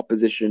in the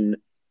opposition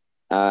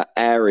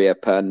area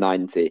per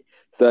 90.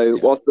 So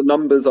yeah. whilst the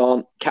numbers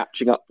aren't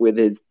catching up with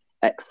his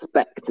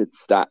expected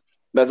stats,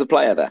 there's a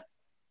player there.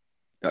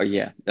 Oh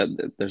yeah,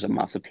 there's a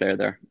massive player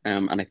there,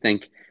 and I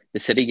think the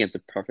City gives a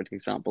perfect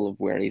example of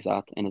where he's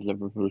at in his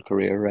Liverpool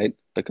career, right?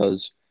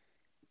 Because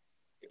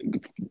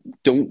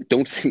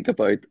don't think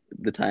about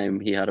the time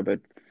he had about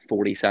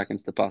 40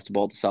 seconds to pass the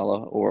ball to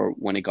Salah, or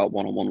when he got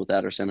one on one with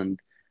Ederson, and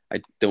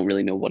I don't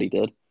really know what he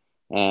did.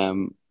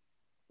 Um,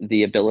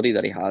 the ability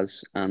that he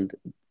has and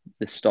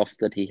the stuff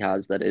that he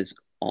has that is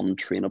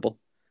untrainable,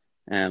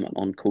 and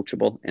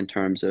uncoachable in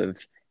terms of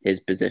his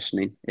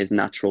positioning, his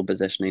natural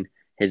positioning,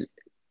 his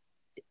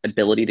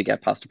ability to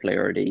get past a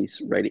player at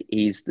ease, right?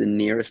 He's the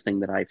nearest thing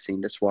that I've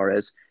seen to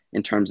Suarez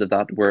in terms of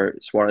that, where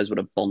Suarez would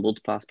have bundled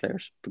past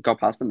players, but got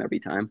past them every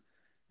time.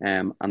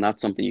 And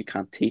that's something you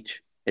can't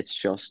teach. It's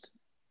just,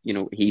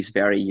 he's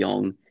very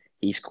young.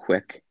 He's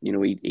quick.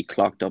 He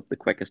clocked up the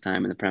quickest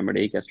time in the Premier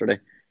League yesterday.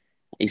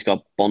 He's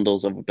got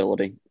bundles of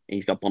ability.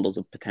 He's got bundles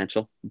of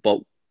potential. But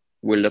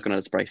we're looking at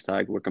his price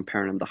tag. We're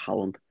comparing him to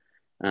Haaland.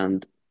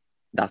 And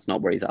that's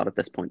not where he's at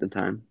this point in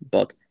time.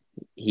 But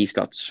he's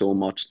got so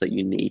much that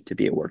you need to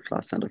be a world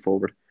class centre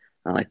forward,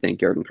 and I think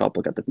Jurgen Klopp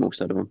will get the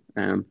most out of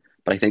him.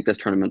 But I think this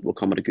tournament will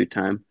come at a good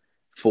time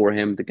for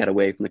him to get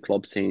away from the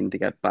club scene, to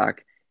get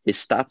back. His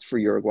stats for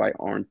Uruguay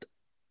aren't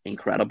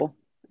incredible.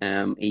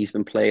 He's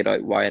been played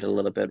out wide a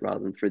little bit rather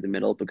than through the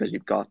middle because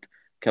you've got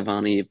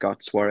Cavani, you've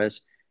got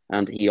Suarez,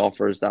 and he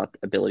offers that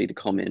ability to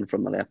come in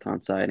from the left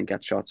hand side and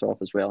get shots off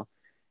as well.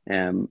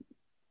 Um,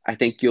 I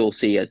think you'll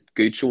see a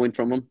good showing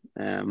from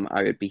him.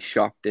 I would be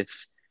shocked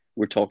if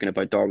we're talking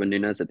about Darwin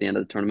Núñez at the end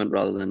of the tournament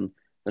rather than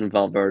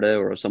Valverde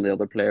or some of the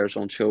other players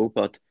on show.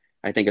 But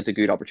I think it's a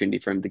good opportunity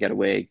for him to get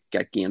away,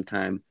 get game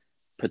time,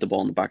 put the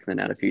ball in the back of the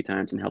net a few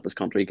times, and help his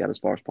country get as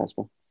far as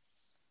possible.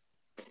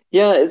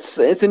 Yeah,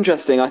 it's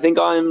interesting. I think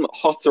I'm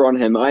hotter on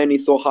him. I only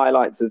saw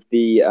highlights of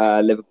the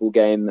Liverpool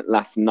game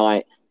last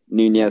night. Mm.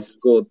 Nunez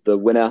scored the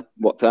winner,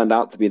 what turned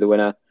out to be the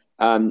winner.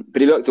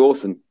 But he looked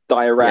awesome, Yeah,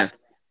 direct,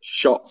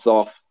 shots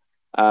off.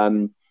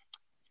 Um,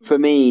 for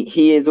me,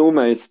 he is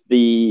almost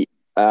the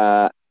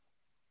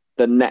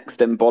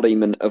next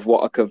embodiment of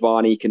what a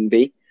Cavani can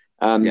be.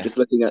 yeah, Just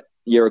looking at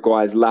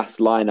Uruguay's last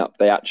lineup,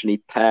 they actually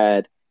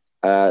paired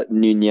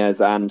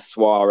Nunez and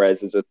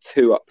Suarez as a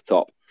two up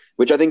top,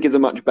 which I think is a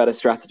much better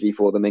strategy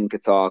for them in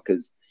Qatar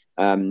because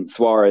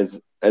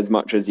Suarez, as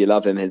much as you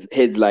love him,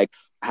 his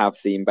legs have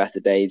seen better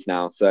days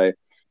now. So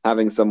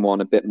having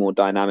someone a bit more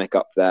dynamic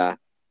up there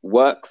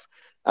works.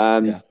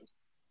 Um, yeah.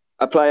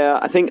 a player.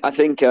 I think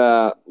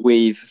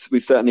we've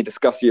certainly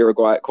discussed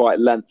Uruguay at quite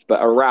length,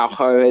 but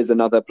Araujo is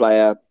another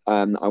player.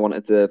 I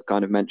wanted to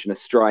kind of mention a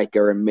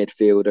striker, and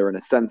midfielder, and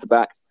a centre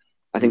back.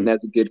 I think Mm.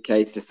 there's a good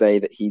case to say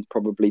that he's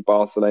probably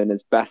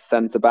Barcelona's best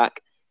centre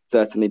back,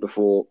 certainly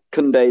before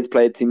Koundé's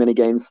played too many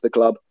games for the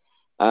club.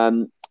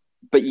 Um,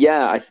 but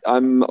yeah,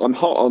 I'm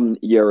hot on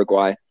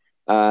Uruguay.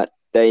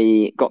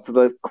 They got to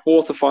the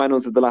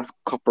quarterfinals of the last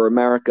Copa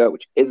America,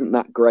 which isn't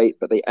that great,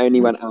 but they only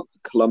Mm. went out to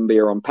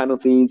Colombia on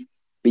penalties.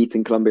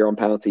 Beating Colombia on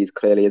penalties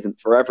clearly isn't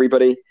for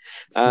everybody.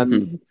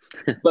 Um,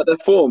 but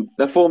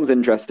their form's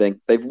interesting.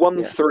 They've won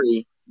Yeah.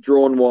 three,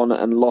 drawn one,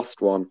 and lost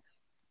one.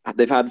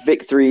 They've had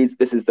victories.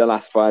 This is their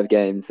last five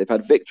games. They've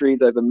had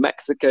victories over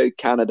Mexico,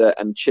 Canada,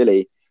 and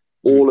Chile,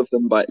 Mm. all of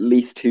them by at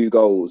least two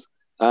goals.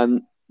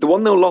 The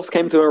 1-0 loss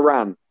came to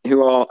Iran,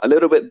 who are a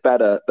little bit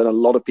better than a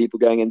lot of people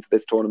going into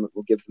this tournament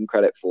will give them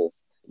credit for.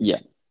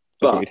 Yeah.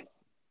 But Agreed.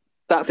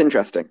 that's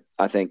interesting,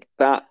 I think.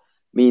 That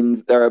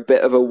means they're a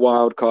bit of a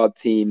wild card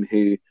team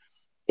who,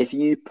 if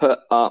you put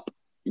up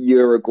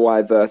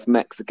Uruguay versus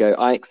Mexico,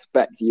 I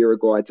expect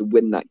Uruguay to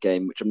win that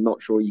game, which I'm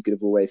not sure you could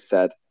have always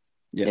said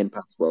Yeah. in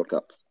past World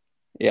Cups.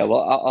 Yeah.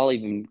 Well,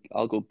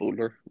 I'll go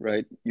bolder,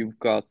 right? You've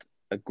got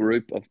a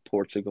group of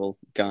Portugal,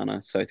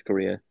 Ghana, South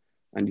Korea,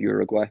 and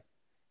Uruguay.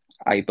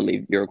 I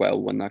believe Uruguay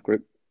will win that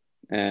group.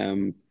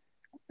 Um,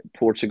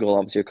 Portugal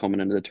obviously are coming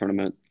into the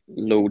tournament,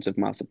 loads of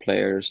massive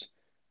players.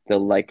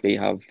 They'll likely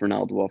have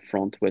Ronaldo up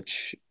front,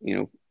 which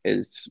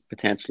is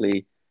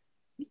potentially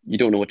you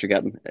don't know what you're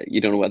getting.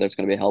 You don't know whether it's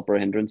going to be a help or a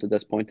hindrance at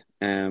this point.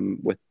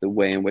 With the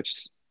way in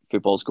which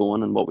football's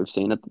going and what we've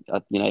seen at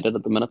United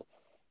at the minute,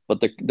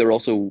 but they're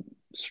also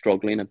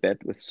struggling a bit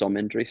with some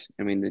injuries.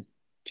 I mean, the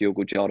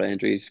Diogo Jota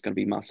injury is going to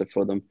be massive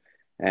for them.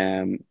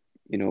 Um,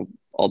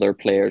 other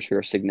players who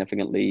are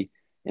significantly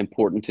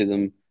important to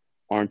them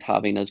aren't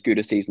having as good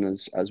a season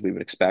as we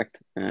would expect.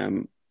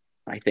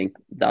 I think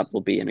that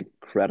will be an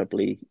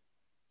incredibly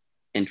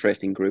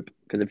interesting group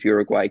because if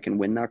Uruguay can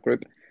win that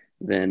group,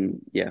 then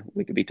yeah,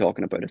 we could be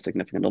talking about a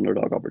significant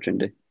underdog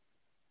opportunity.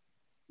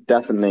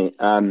 Definitely.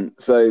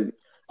 So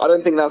I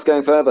don't think that's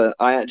going further.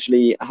 I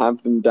actually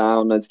have them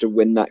down as to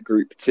win that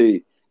group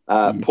too.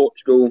 Mm.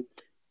 Portugal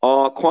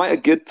are quite a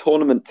good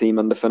tournament team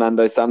under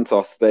Fernando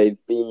Santos. I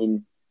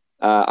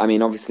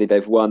mean, obviously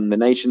they've won the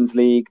Nations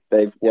League,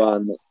 they've Yeah,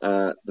 won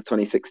the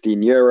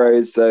 2016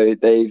 Euros, so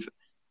they've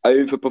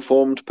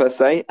overperformed per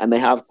se, and they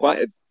have quite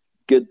a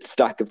good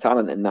stack of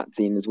talent in that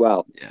team as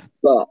well. yeah,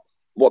 But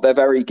what they're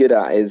very good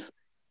at is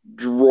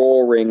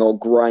drawing or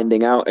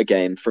grinding out a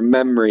game from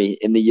memory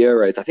in the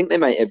Euros. I think they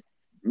might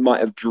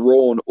have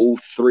drawn all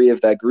three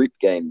of their group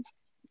games.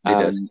 they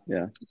did. Um,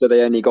 Yeah, so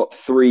they only got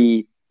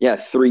three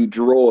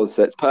draws.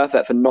 So it's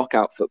perfect for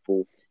knockout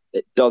football.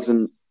 It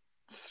doesn't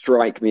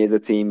strike me as a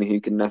team who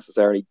can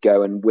necessarily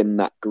go and win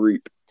that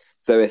group.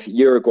 So if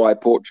Uruguay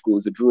Portugal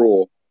is a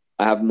draw,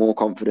 I have more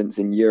confidence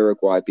in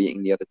Uruguay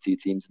beating the other two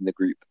teams in the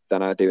group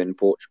than I do in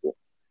Portugal.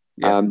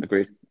 yeah, Um,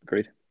 agreed,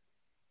 agreed.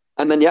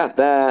 and then yeah,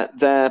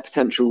 their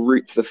potential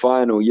route to the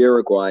final,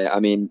 Uruguay. I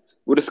mean,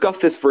 we'll discuss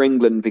this for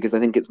England because I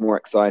think it's more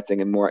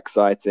exciting and more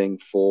exciting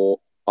for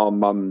our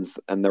mums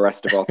and the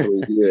rest of our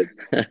three viewers.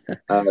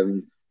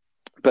 Um,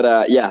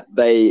 but yeah,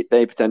 they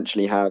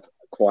potentially have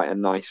quite a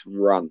nice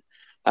run.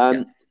 Yeah,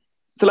 Um,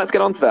 so let's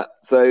get on to that.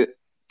 So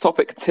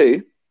topic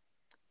two,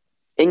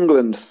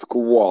 England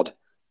squad.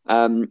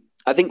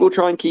 I think we'll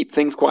try and keep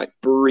things quite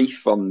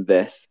brief on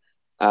this,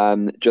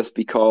 just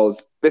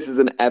because this is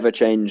an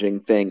ever-changing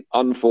thing.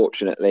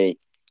 Unfortunately,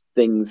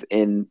 things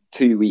in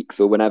 2 weeks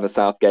or whenever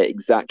Southgate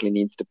exactly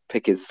needs to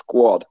pick his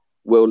squad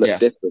will look yeah,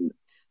 different.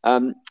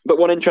 But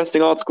one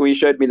interesting article you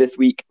showed me this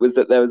week was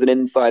that there was an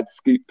inside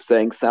scoop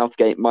saying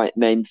Southgate might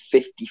name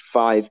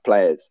 55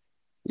 players.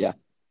 yeah,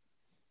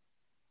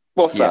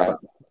 What's that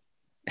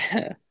yeah,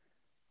 about?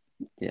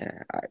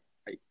 yeah. I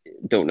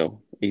don't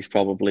know. He's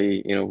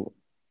probably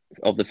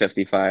of the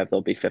 55,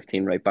 there'll be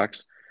 15 right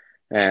backs.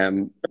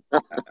 Um,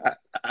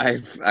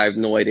 I've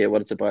no idea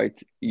what it's about.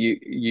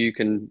 You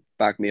can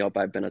back me up.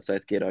 I've been a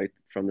Southgate out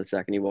from the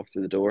second he walks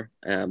through the door.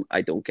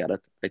 I don't get it.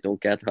 I don't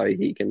get how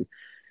he can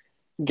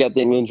get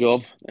the England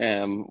job.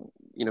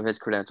 His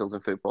credentials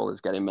in football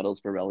is getting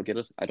Middlesbrough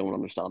relegated. I don't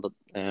understand it.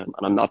 And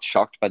I'm not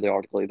shocked by the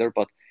article either,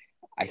 but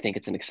I think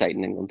it's an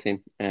exciting England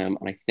team. And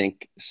I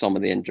think some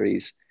of the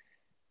injuries,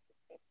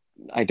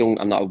 I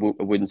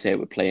wouldn't say it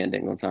would play into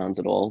England's hands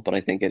at all, but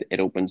I think it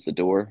opens the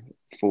door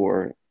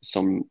for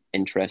some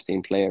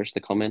interesting players to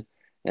come in.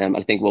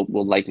 I think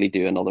we'll likely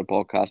do another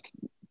podcast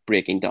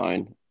breaking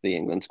down the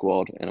England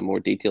squad in a more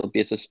detailed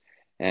basis.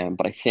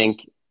 But I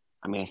think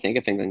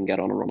if England can get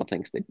on a run of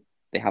things,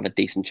 they have a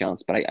decent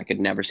chance, but I could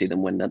never see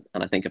them win it.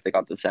 And I think if they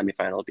got to the semi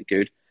final, it'd be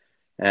good.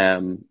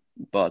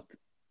 But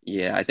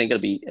yeah, I think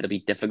it'll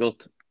be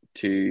difficult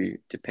to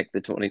pick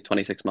the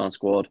 26 man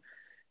squad.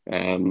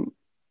 Um,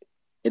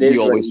 It you is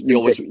where always you you can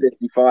always pick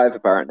 55,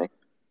 apparently.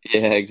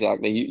 Yeah,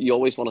 exactly. You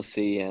always want to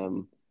see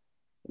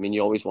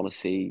you always want to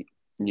see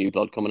new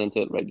blood coming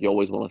into it, right? You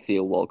always want to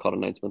feel Walcott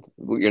announcement.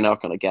 You're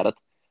not going to get it,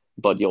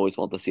 but you always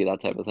want to see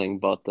that type of thing.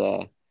 But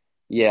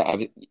Yeah,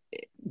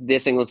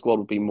 this England squad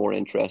would be more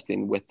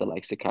interesting with the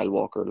likes of Kyle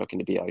Walker looking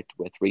to be out,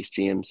 with Reece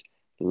James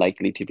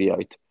likely to be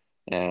out,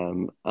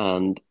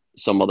 and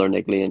some other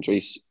niggly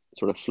injuries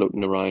sort of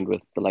floating around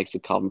with the likes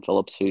of Calvin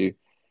Phillips, who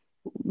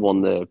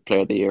won the Player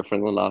of the Year for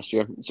England last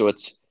year. So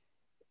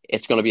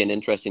it's going to be an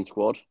interesting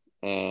squad,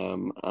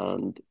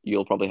 and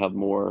you'll probably have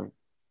more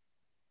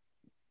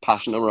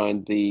passion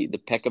around the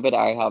pick of it.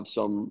 I have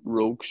some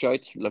rogue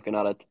shouts looking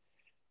at it,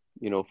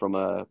 from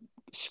a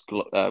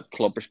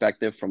club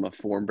perspective, from a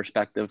form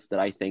perspective, that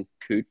I think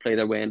could play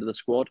their way into the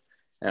squad,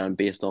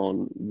 based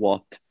on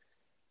what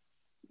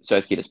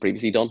Southgate has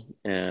previously done.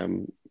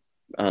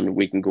 And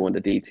we can go into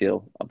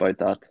detail about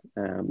that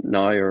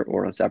now,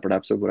 or a separate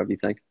episode, whatever you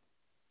think.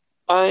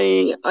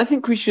 I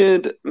think we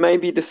should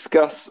maybe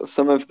discuss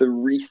some of the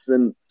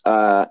recent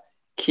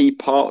key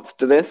parts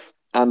to this,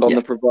 and on Yeah,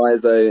 the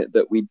proviso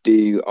that we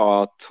do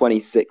our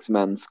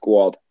 26-man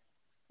squad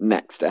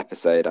next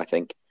episode. I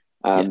think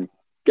yeah,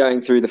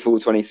 going through the full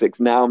 26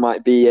 now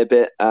might be a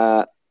bit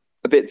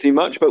too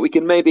much, but we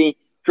can maybe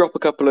drop a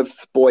couple of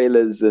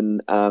spoilers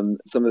and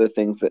some of the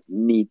things that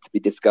need to be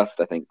discussed.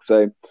 I think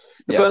so.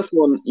 The yeah, first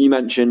one you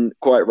mentioned,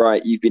 quite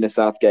right. You've been a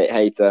Southgate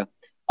hater.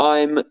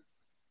 I'm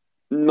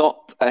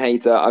not a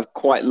hater. I've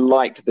quite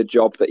liked the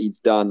job that he's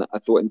done. I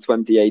thought in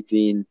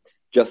 2018,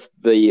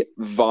 just the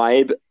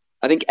vibe.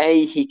 I think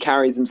he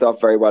carries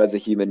himself very well as a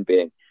human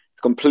being.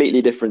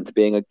 Completely different to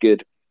being a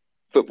good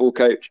football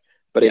coach.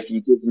 But yeah, if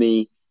you give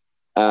me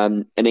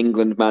an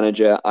England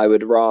manager, I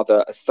would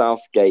rather a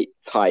Southgate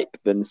type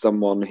than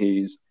someone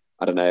who's,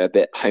 I don't know, a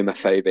bit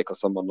homophobic or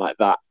someone like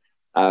that.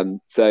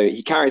 So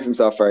he carries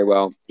himself very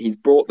well. He's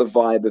brought the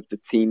vibe of the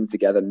team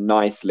together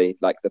nicely.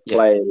 Like the yeah.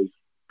 players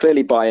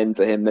clearly buy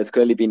into him. There's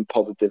clearly been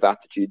positive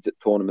attitudes at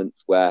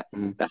tournaments where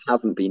Mm. there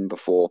hasn't been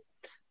before.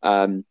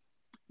 Um,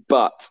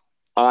 but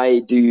I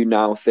do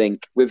now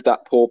think, with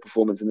that poor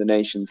performance in the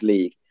Nations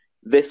League,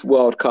 this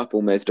World Cup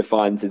almost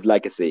defines his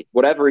legacy.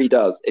 Whatever he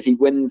does, if he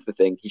wins the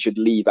thing, he should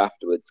leave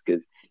afterwards,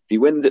 because if he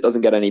wins, it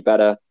doesn't get any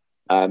better.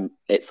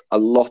 It's a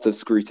lot of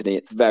scrutiny.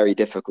 It's very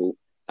difficult.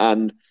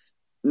 And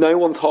no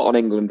one's hot on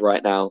England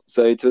right now.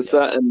 So, to a Yeah,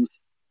 certain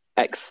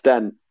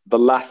extent, the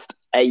last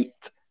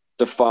eight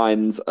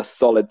defines a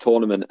solid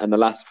tournament, and the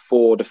last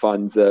four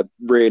defines a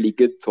really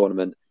good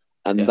tournament.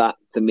 And yeah. that,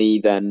 to me,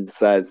 then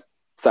says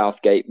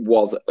Southgate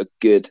was a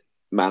good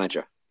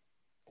manager.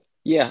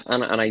 Yeah,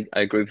 and I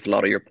agree with a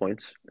lot of your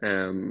points.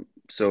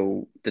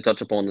 So to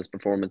touch upon his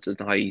performances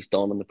and how he's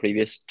done in the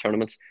previous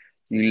tournaments,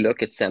 you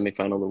look at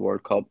semi-final of the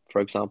World Cup, for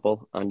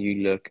example, and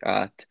you look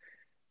at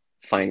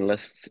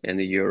finalists in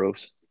the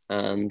Euros,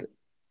 and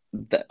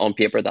on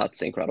paper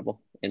that's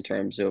incredible in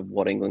terms of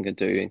what England can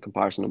do in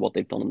comparison to what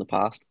they've done in the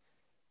past.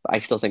 But I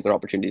still think their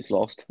opportunities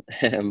lost.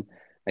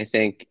 I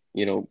think,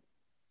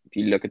 if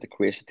you look at the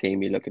Croatia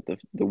team, you look at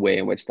the way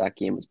in which that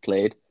game was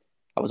played,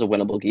 that was a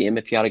winnable game.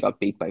 If you had got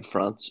beat by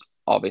France,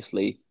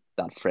 obviously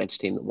that French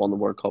team that won the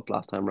World Cup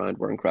last time round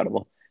were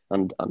incredible,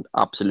 and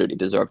absolutely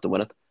deserved to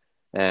win it.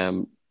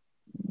 Um,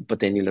 but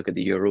then you look at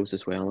the Euros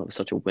as well, it was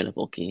such a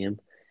winnable game.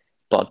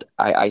 But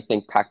I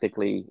think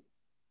tactically,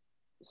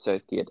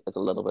 Southgate is a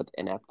little bit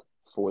inept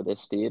for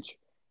this stage.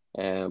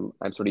 I'm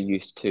sort of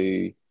used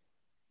to,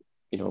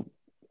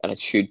 and it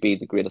should be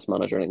the greatest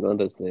manager in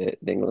England as the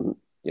England,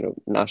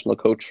 national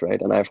coach,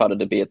 right? And I've had a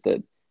debate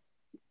that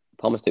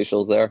Thomas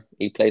Tuchel's there.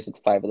 He plays at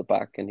the five at the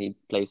back, and he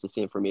plays the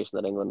same formation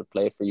that England have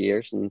played for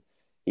years. And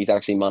he's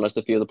actually managed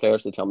a few of the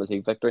players to Champions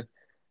League victory.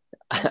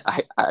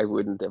 I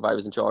wouldn't, if I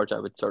was in charge, I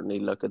would certainly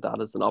look at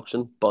that as an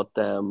option. But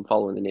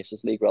following the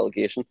Nations League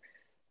relegation,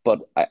 but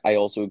I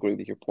also agree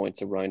with your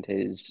points around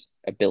his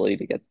ability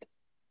to get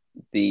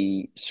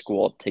the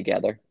squad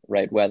together,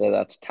 right? Whether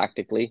that's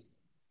tactically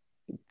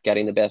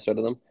getting the best out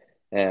of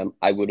them.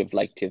 I would have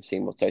liked to have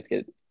seen what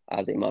Southgate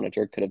as a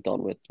manager could have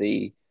done with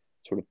the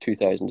sort of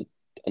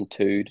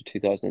 2002 to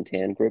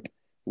 2010 group,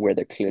 where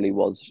there clearly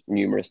was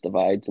numerous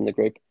divides in the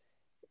group.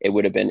 It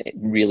would have been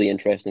really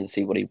interesting to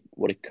see what he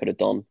could have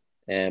done.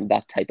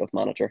 That type of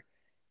manager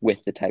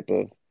with the type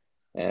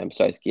of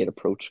Southgate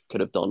approach could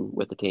have done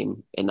with the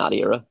team in that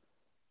era.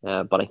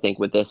 But I think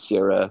with this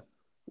era,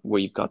 where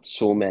you've got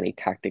so many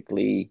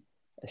tactically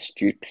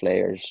astute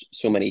players,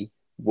 so many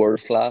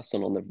world class,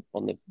 and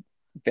on the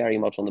very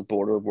much on the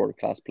border of world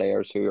class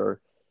players who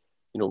are,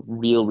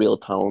 real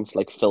talents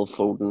like Phil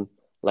Foden,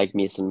 like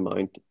Mason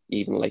Mount,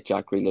 even like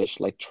Jack Grealish,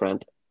 like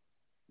Trent.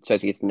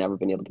 Southgate's never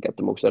been able to get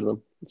the most out of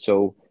them.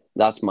 So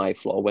that's my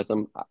flaw with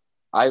him.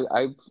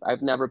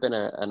 I've never been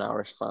an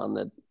Irish fan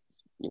that,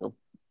 you know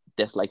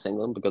dislikes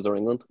England because they're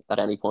England at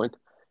any point.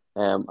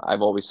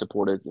 I've always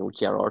supported,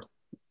 Gerrard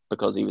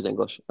because he was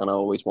English, and I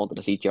always wanted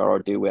to see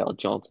Gerrard do well.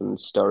 Johnson,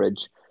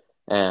 Sturridge,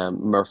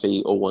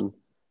 Murphy, Owen,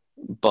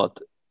 but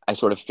I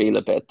sort of feel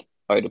a bit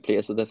out of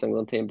place with this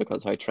England team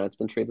because how Trent's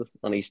been treated,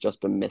 and he's just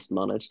been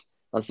mismanaged.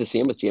 And it's the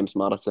same with James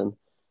Madison.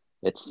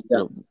 It's,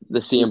 Yeah, the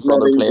he's same for not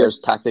other even players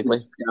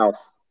tactically.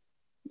 house.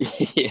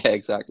 Yeah,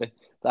 exactly.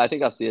 I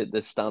think that's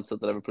the stance that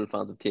the Liverpool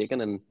fans have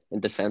taken in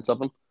defence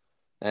of him.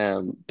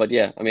 But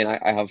yeah, I mean,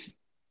 I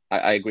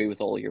agree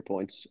with all your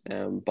points.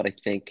 But I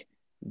think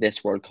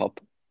this World Cup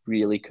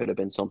really could have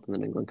been something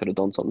that England could have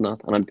done something at.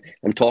 And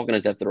I'm talking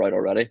as if they're out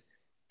already,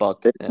 but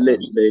It's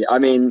literally, I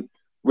mean,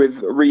 with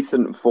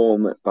recent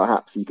form,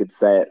 perhaps you could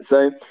say it.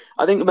 So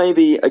I think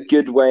maybe a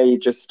good way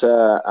just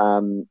to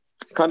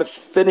kind of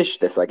finish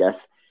this, I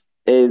guess,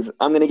 is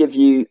I'm going to give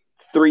you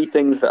three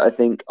things that I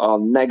think are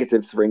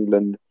negatives for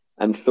England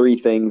and three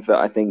things that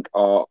I think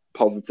are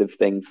positive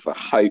things for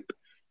hope.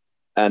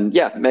 And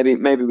yeah, maybe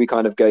we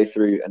kind of go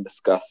through and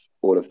discuss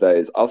all of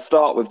those. I'll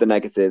start with the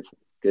negatives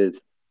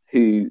because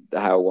who the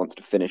hell wants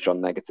to finish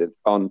on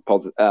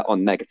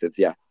on negatives?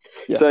 Yeah.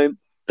 yeah. So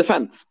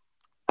defense.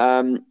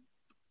 Um,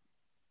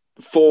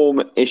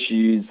 Form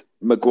issues,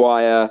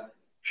 Maguire,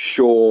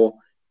 Shaw,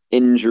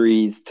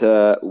 injuries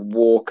to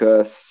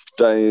Walker,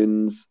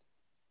 Stones,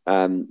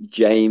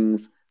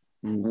 James.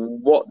 Mm.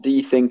 What do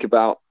you think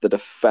about the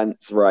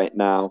defence right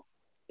now?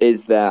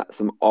 Is there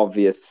some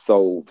obvious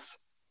solves?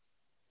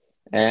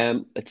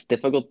 It's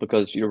difficult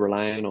because you're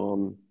relying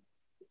on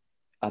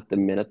at the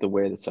minute the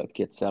way the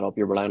Southgate's set up,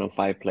 you're relying on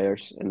five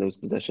players in those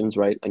positions,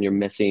 right? And you're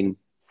missing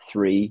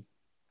three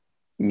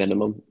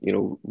minimum,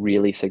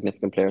 really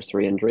significant players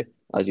through injury,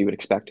 as you would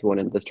expect going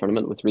into this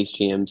tournament with Reece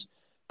James,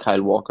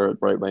 Kyle Walker at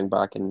right wing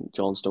back, and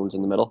John Stones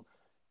in the middle.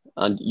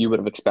 And you would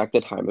have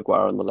expected Harry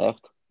Maguire on the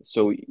left.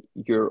 So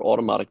you're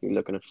automatically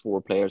looking at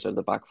four players out of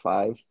the back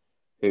five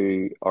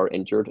who are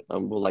injured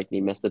and will likely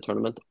miss the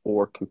tournament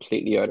or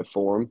completely out of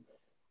form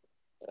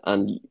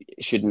and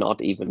should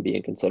not even be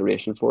in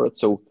consideration for it.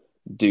 So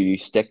do you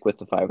stick with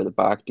the five at the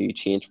back? Do you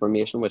change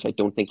formation, which I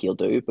don't think he'll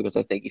do because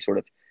I think he sort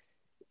of,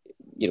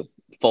 you know,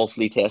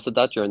 falsely tested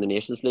that during the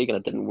Nations League and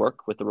it didn't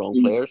work with the wrong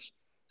players.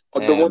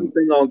 The one Um,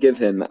 thing I'll give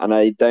him, and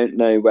I don't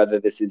know whether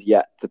this is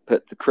yet to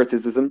put the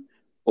criticism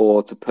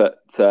or to put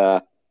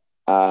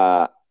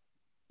uh,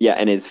 yeah,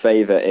 in his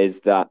favor,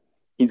 is that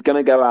he's going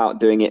to go out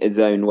doing it his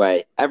own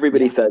way.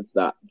 Everybody yeah, says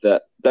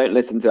that don't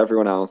listen to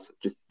everyone else,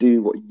 just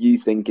do what you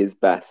think is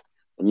best,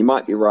 and you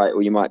might be right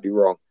or you might be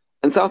wrong.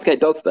 And Southgate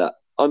does that.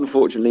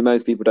 Unfortunately,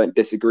 most people don't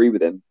disagree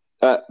with him.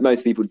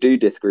 Most people do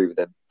disagree with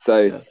him,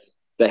 so yeah.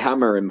 they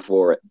hammer him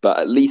for it. But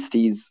at least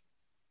he's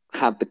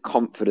had the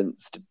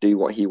confidence to do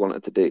what he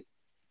wanted to do.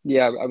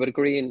 Yeah, I would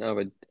agree and I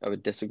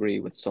would disagree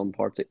with some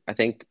parts. I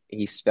think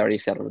he's very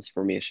set on his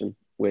formation,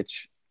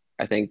 which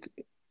I think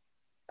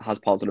has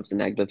positives and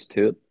negatives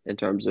to it in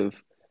terms of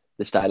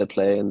the style of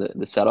play and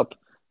the setup.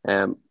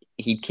 Um,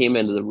 he came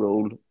into the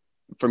role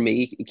for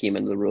me. He came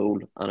into the role,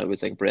 and it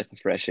was like a breath of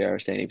fresh air,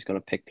 saying he was going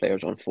to pick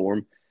players on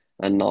form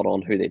and not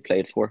on who they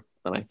played for.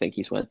 And I think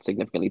he's went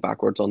significantly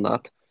backwards on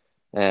that.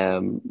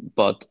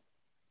 But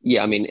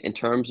yeah, I mean, in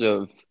terms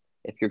of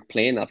if you're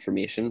playing that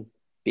formation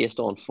based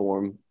on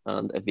form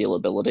and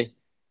availability,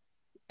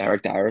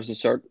 Eric Dyer is a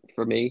cert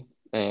for me.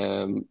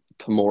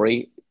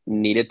 Tomori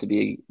needed to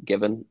be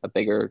given a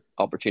bigger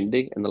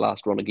opportunity in the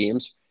last run of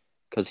games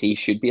because he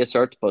should be a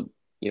cert, but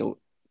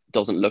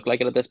doesn't look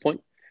like it at this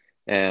point.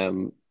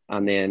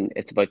 And then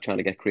it's about trying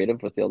to get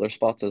creative with the other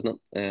spots, isn't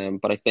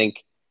it? But I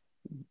think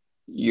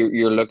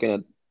you're looking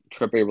at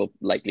Trippier will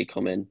likely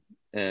come in,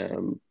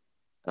 and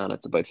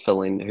it's about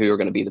filling who are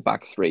going to be the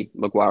back three.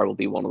 Maguire will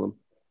be one of them,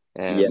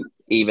 Yeah,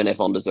 even if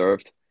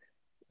undeserved,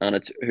 and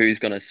it's who's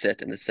going to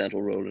sit in the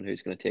central role and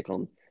who's going to take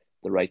on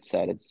the right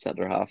side of the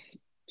centre half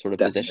sort of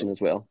definitely. position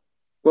as well.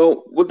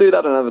 Well, we'll do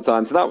that another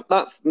time. So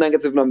that's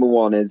negative number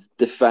one is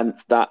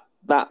defense. That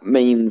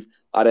means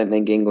I don't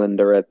think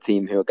England are a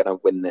team who are going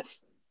to win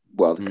this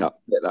World Mm,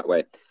 Cup it that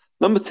way.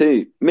 Number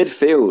two,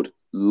 midfield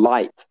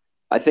light.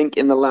 I think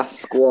in the last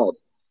squad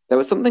there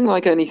was something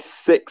like only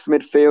six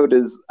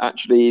midfielders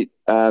actually,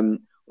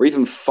 or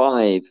even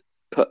five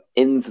put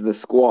into the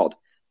squad.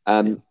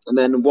 yeah, And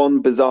then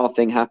one bizarre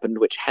thing happened,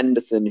 which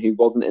Henderson, who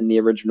wasn't in the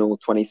original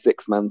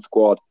 26-man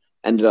squad,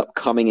 ended up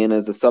coming in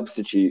as a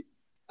substitute.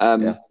 yeah,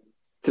 Um,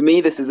 to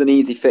me, this is an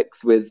easy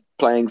fix with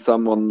playing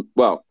someone.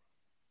 Well,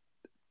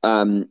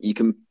 you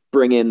can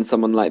bring in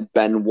someone like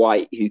Ben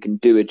White who can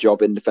do a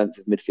job in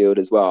defensive midfield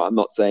as well. I'm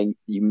not saying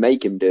you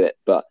make him do it,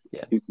 but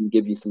yeah, who can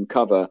give you some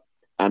cover.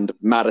 And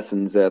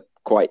Madison's a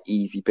quite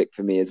easy pick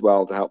for me as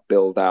well to help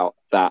build out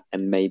that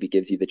and maybe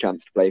gives you the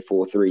chance to play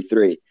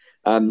 4-3-3.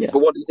 yeah. But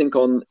what do you think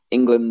on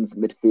England's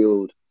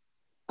midfield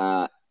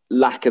uh,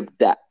 lack of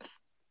depth?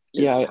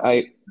 Yeah,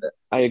 Is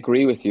I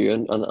agree with you,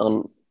 and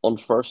on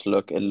first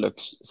look, it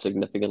looks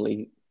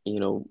significantly,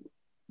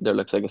 there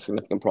looks like a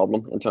significant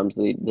problem in terms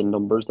of the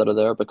numbers that are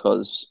there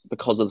because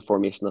of the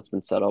formation that's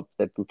been set up.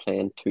 They've been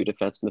playing two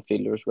defensive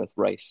midfielders with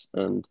Rice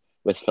and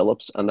with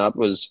Phillips, and that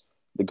was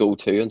the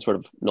go-to and sort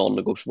of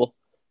non-negotiable.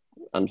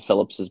 And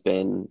Phillips has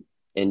been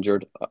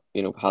injured,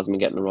 hasn't been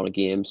getting a run of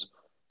games.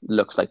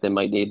 Looks like they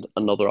might need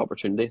another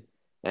opportunity.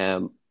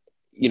 Um,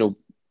 you know,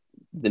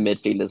 the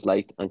midfield is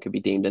light and could be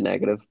deemed a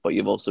negative, but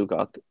you've also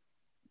got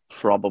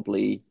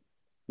probably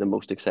the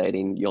most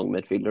exciting young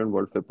midfielder in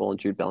world football in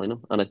Jude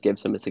Bellingham, and it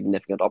gives him a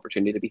significant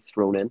opportunity to be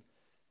thrown in.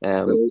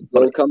 we'll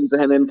But come to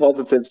him in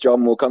positives,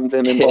 John. We'll come to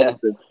him in yeah,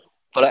 positives.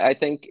 but I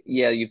think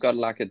you've got a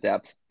lack of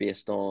depth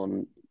based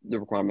on the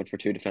requirement for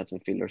two defensive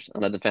midfielders,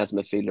 and a defensive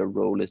midfielder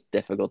role is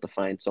difficult to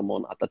find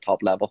someone at the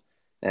top level.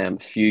 A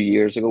few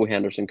years ago,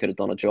 Henderson could have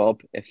done a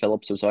job if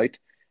Phillips was out,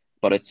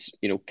 but it's,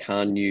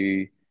 can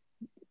you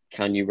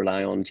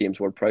rely on James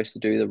Ward-Prowse to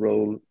do the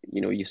role?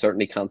 You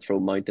certainly can't throw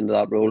Mount into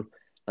that role.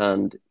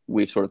 And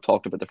we've sort of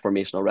talked about the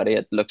formation already.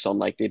 It looks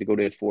unlikely to go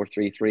to a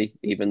 4-3-3,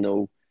 even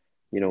though,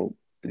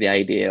 the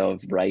idea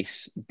of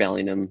Rice,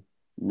 Bellingham,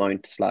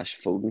 Mount slash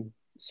Foden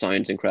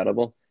sounds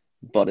incredible,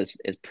 but is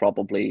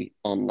probably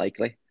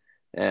unlikely.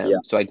 Yeah.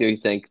 So I do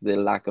think the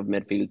lack of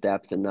midfield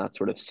depth in that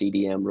sort of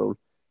CDM role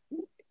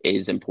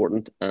is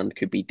important and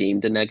could be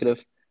deemed a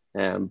negative.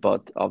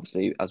 But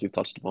obviously, as we've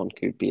touched upon,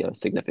 could be a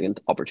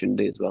significant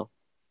opportunity as well.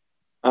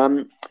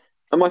 Um,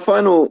 and my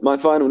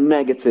final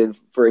negative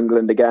for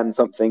England, again,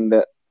 something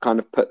that kind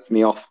of puts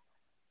me off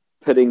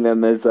putting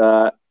them as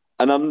an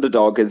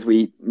underdog, as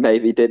we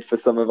maybe did for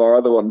some of our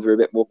other ones we're a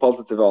bit more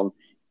positive on,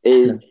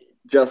 is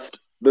just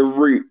the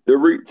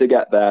route to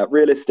get there.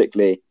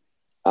 Realistically,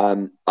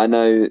 I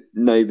know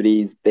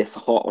nobody's this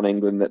hot on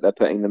England that they're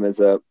putting them as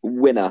a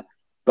winner,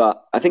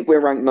 but I think we're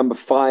ranked number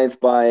 5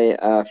 by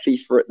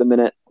FIFA at the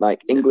minute.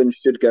 Like, Yeah. England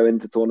should go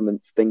into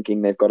tournaments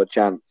thinking they've got a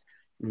chance,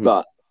 Mm-hmm.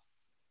 but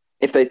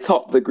if they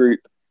top the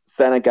group,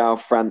 Senegal,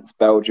 France,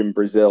 Belgium,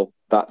 Brazil,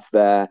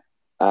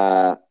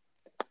 uh,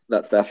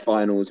 that's their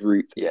finals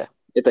route. Yeah.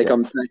 If they Yeah.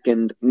 come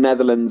second,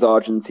 Netherlands,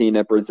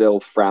 Argentina, Brazil,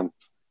 France.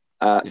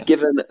 Yeah.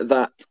 Given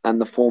that and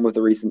the form of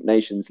the recent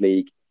Nations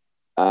League,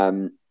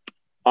 um,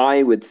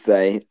 I would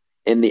say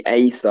in the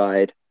A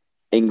side,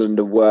 England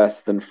are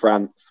worse than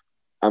France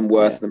and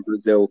worse Yeah. than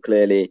Brazil,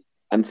 clearly.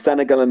 And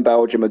Senegal and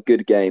Belgium are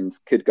good games,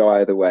 could go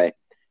either way.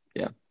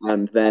 Yeah.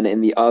 And then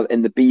in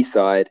the B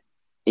side,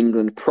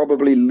 England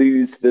probably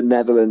lose to the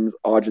Netherlands,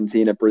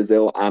 Argentina,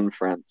 Brazil, and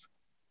France.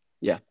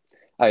 Yeah.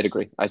 I'd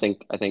agree. I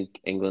think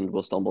England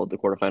will stumble at the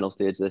quarterfinal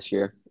stage this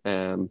year.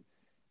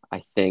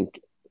 I think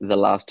the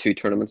last two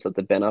tournaments that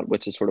they've been at,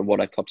 which is sort of what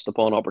I touched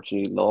upon,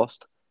 opportunity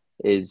lost,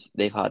 is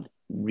they've had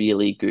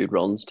really good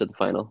runs to the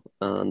final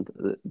and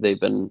they've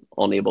been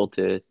unable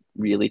to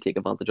really take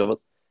advantage of it.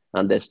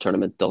 And this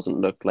tournament doesn't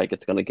look like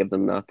it's going to give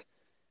them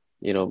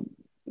you know,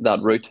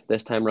 that route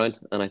this time round.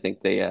 And I think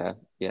yeah,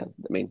 I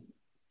mean,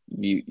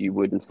 you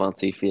wouldn't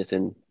fancy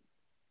facing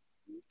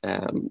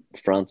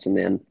France and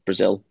then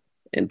Brazil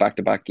in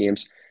back-to-back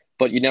games.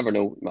 But you never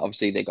know.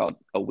 Obviously, they got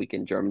a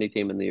weakened Germany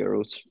team in the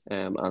Euros,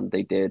 and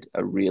they did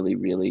a really,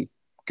 really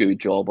good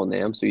job on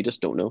them. So you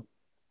just don't know.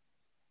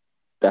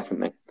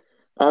 Definitely.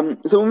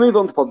 So we'll move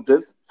on to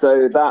positives.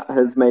 So that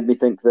has made me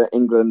think that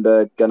England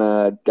are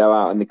gonna go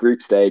out in the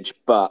group stage,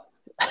 but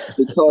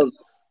because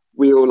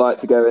we all like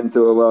to go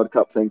into a World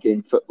Cup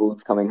thinking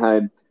football's coming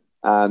home,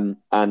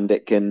 and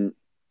it can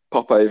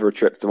pop over a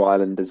trip to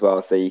Ireland as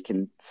well, so you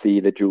can see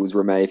the Jules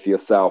Rimet for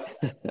yourself.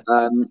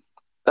 Um,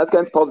 let's go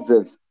into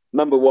positives.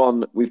 Number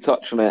one, we've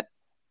touched on it.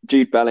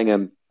 Jude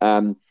Bellingham,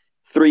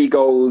 3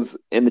 goals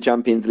in the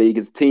Champions League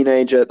as a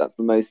teenager. That's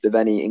the most of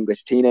any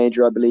English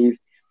teenager, I believe.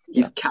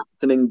 He's Yeah.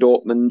 captaining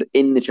Dortmund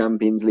in the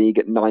Champions League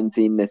at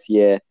 19 this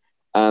year.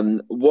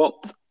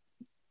 What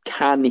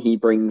can he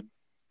bring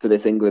to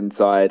this England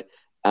side,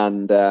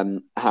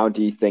 and how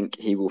do you think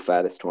he will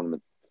fare this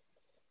tournament?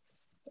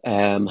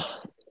 Um,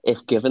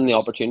 if given the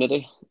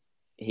opportunity,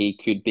 he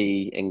could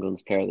be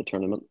England's player of the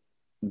tournament.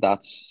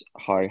 That's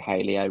how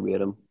highly I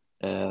rate him.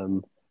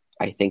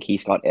 I think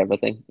he's got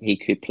everything. He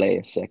could play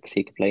a 6,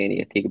 he could play an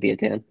 8, he could be a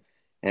 10.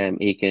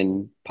 He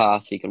can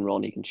pass, he can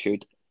run, he can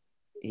shoot.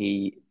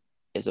 He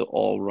is an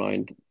all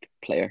round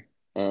player,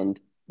 and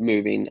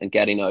moving and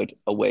getting out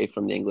away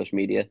from the English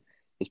media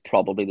is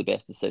probably the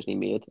best decision he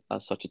made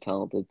as such a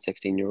talented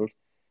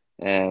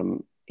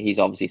 16-year-old. He's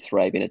obviously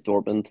thriving at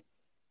Dortmund.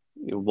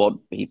 What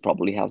he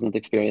probably hasn't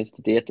experienced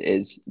to date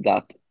is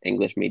that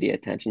English media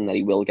attention that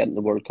he will get in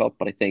the World Cup.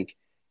 But I think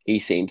he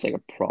seems like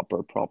a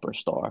proper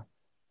star,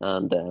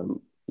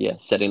 and yeah,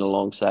 sitting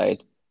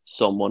alongside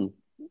someone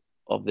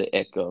of the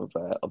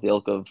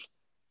ilk of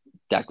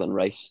Declan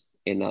Rice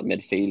in that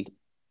midfield,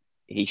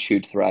 he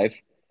should thrive.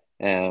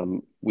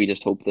 We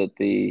just hope that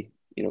the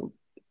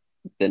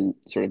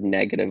sort of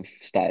negative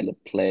style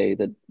of play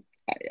that,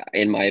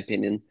 in my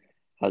opinion,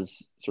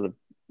 has sort of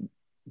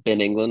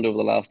been England over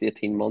the last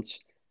 18 months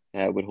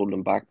would hold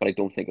them back, but I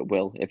don't think it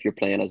will. If you're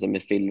playing as a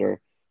midfielder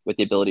with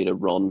the ability to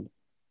run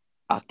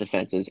at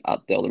defenses at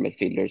the other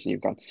midfielders, and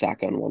you've got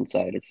Saka on one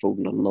side and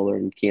Foden on another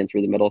and Kane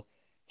through the middle,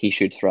 he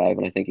should thrive,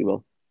 and I think he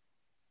will.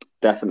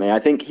 Definitely, I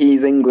think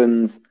he's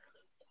England's.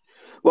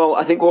 Well,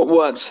 I think what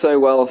worked so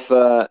well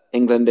for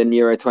England in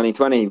Euro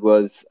 2020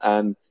 was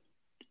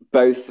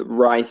both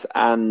Rice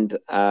and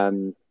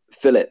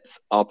Phillips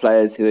are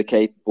players who are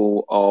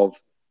capable of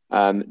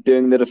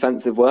doing the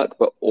defensive work,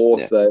 but Yeah.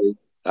 also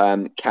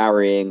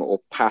carrying or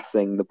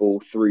passing the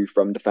ball through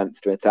from defence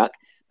to attack.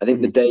 I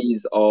think the Mm-hmm.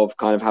 days of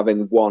kind of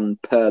having one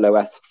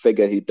Pirlo-esque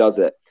figure who does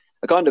it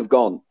are kind of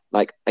gone.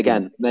 Like, Mm-hmm.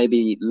 again,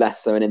 maybe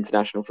less so in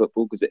international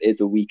football because it is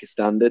a weaker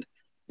standard,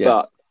 Yeah.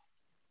 but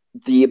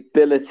the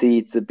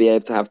ability to be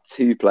able to have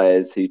two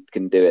players who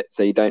can do it,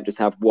 so you don't just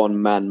have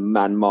one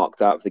man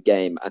marked out of the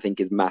game, I think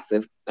is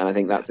massive, and I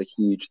think Yeah. that's a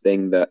huge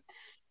thing that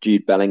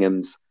Jude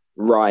Bellingham's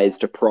rise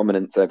to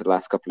prominence over the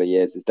last couple of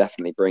years is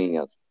definitely bringing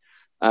us.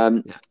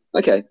 Um, Yeah.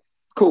 okay,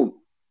 cool.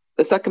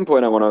 The second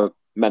point I want to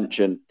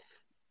mention,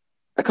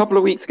 a couple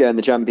of weeks ago in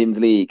the Champions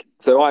League,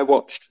 so I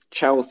watched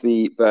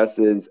Chelsea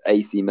versus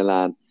AC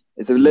Milan.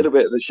 It's a Mhm. little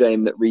bit of a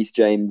shame that Reece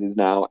James is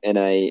now in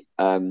a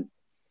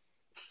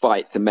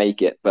fight to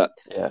make it, but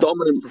Yeah.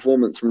 dominant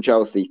performance from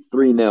Chelsea,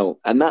 3-0.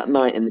 And that Yeah.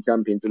 night in the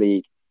Champions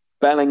League,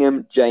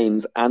 Bellingham,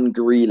 James, and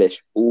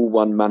Grealish all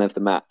won man of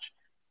the match.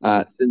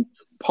 Mhm. Since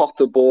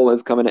Potter Ball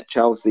has come in at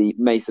Chelsea,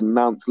 Mason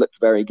Mount's looked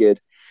very good.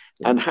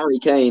 Yeah. And Harry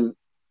Kane,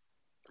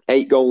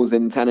 8 goals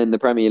in 10 in the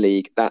Premier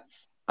League.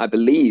 That's, I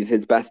believe,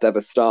 his best ever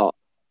start.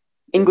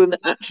 Yeah. England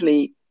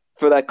actually,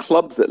 for their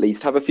clubs at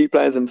least, have a few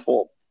players in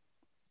form.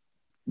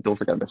 Don't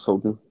forget about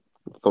Foden.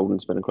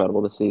 Foden's been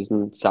incredible this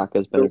season.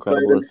 Saka's been Phil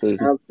incredible Foden this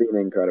season. has been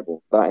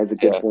incredible. That is a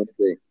good Yeah. point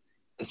too.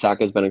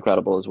 Saka's been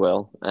incredible as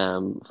well.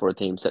 For a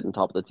team sitting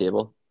top of the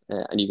table,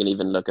 and you can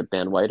even look at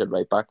Ben White at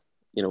right back.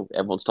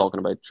 Everyone's talking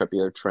about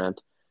Trippier,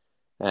 Trent,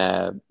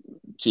 uh,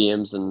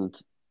 James, and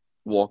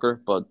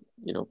Walker, but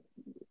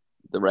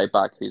the right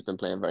back who's been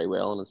playing very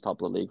well and is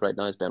top of the league right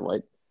now is Ben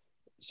White.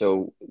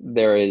 So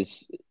there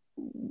is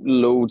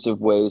loads of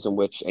ways in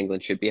which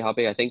England should be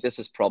happy. I think this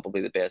is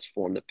probably the best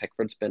form that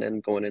Pickford's been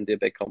in going into a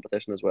big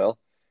competition as well.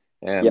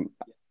 Yeah. Um,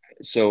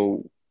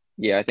 so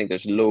yeah, I think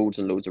there's loads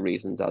and loads of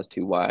reasons as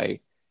to why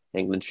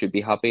England should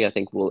be happy. I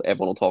think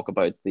everyone will talk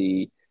about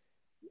the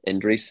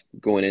injuries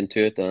going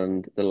into it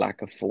and the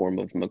lack of form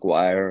of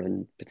Maguire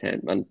and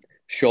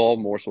Shaw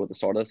more so at the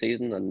start of the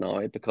season and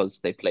now because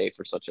they play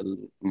for such a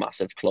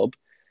massive club.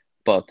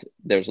 But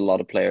there's a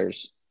lot of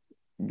players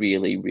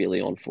really,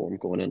 really on form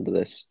going into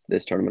this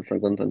tournament for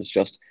England, and it's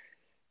just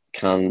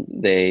can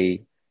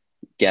they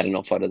get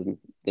enough out of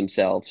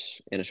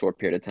themselves in a short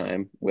period of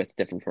time with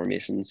different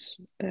formations?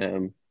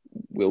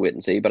 We'll wait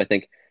and see. But I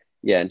think,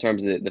 yeah, in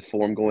terms of the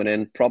form going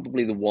in,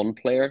 probably the one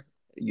player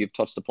you've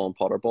touched upon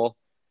Potterball,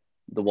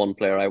 the one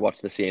player I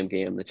watched the same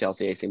game, the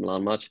Chelsea AC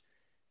Milan match.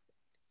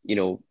 You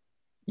know,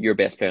 your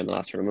best player in the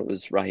last tournament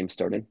was Raheem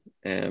Sterling.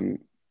 Um,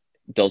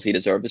 does he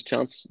deserve his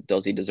chance?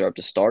 Does he deserve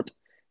to start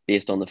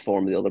based on the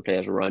form of the other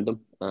players around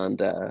him? And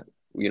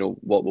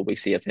what will we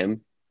see of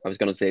him? I was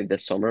going to say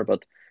this summer,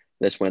 but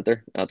this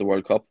winter at the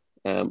World Cup.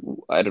 I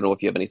don't know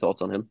if you have any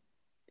thoughts on him.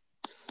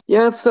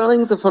 Yeah,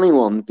 Sterling's a funny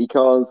one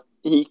because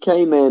he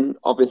came in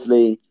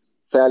obviously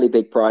fairly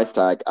big price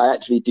tag. I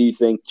actually do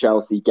think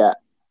Chelsea get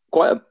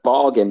quite a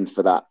bargain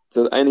for that.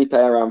 To only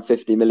pay around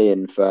 50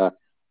 million for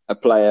a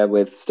player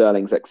with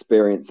Sterling's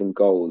experience and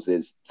goals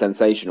is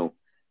sensational.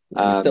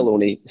 Yeah, he's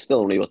Um, still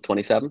only what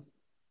 27.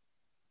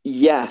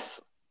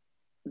 yes,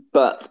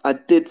 but I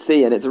did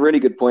see, and it's a really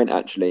good point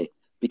actually,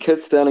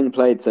 because Sterling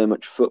played so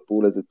much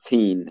football as a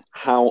teen,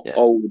 how Yeah,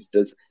 old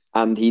does,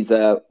 and he's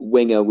a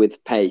winger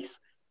with pace,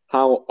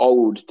 how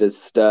old does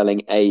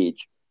Sterling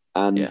age?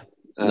 And yeah.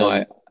 No, I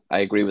um, I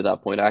agree with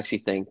that point. I actually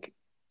think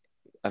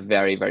a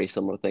very very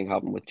similar thing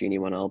happened with Gini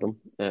Wijnaldum,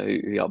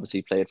 who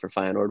obviously played for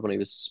Feyenoord when he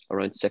was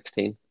around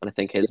 16, and I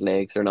think his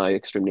legs are now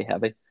extremely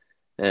heavy.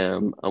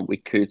 And we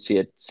could see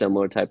a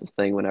similar type of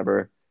thing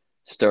whenever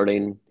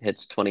Sterling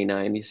hits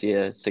 29. You see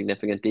a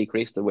significant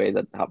decrease, the way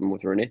that happened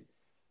with Rooney.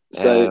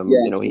 so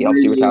yeah, He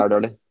obviously Rooney, retired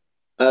early.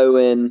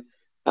 Owen,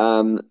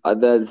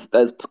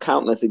 there's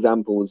countless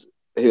examples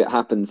who it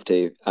happens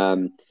to.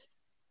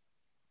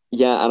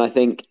 Yeah, and I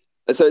think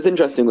so. It's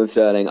interesting with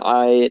Sterling.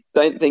 I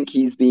don't think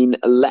he's been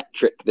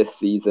electric this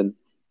season.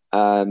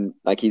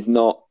 Like he's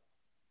not.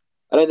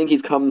 I don't think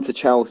he's come to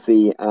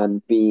Chelsea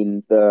and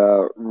been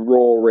the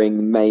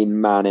roaring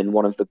main man in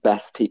one of the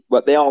best teams.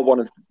 But they are one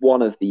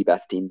of the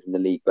best teams in the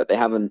league, but they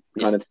haven't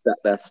Yeah, kind of set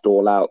their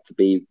stall out to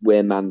be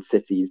we're Man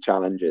City's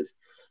challengers.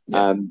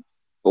 yeah, Um,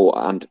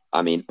 and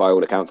I mean, by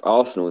all accounts,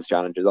 Arsenal's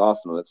challengers.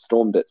 Arsenal have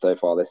stormed it so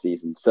far this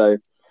season. So,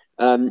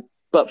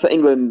 but for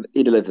England,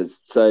 he delivers.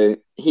 So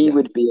he yeah,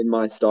 would be in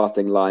my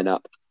starting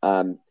lineup.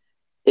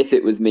 If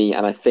it was me,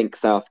 and I think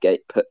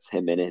Southgate puts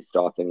him in his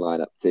starting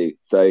lineup too.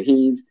 So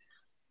he's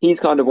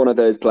kind of one of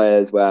those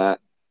players where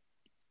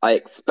I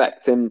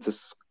expect him to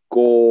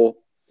score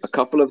a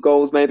couple of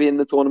goals maybe in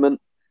the tournament.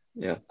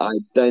 yeah, I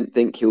don't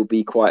think he'll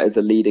be quite as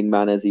a leading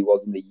man as he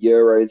was in the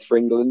Euros for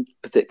England,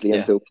 particularly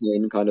yeah, until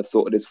Kane kind of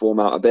sorted his form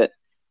out a bit.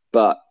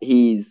 But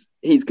he's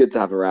good to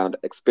have around,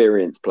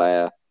 experienced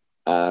player.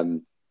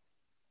 Um,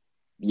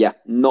 yeah,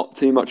 not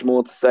too much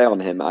more to say on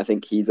him. I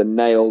think he's a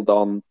nailed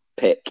on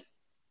pick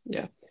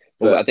yeah.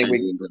 Well, for I think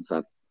any England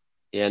fan.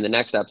 yeah, in the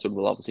next episode,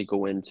 we'll obviously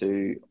go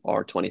into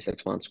our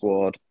 26-man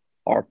squad,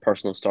 our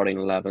personal starting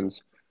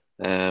 11s.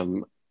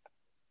 Um,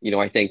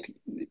 I think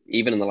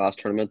even in the last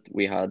tournament,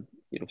 we had,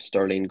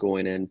 Sterling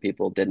going in.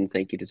 People didn't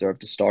think he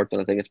deserved to start,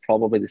 and I think it's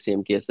probably the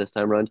same case this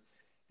time around.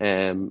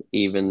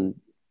 Even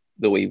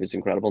though he was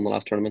incredible in the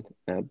last tournament,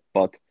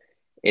 but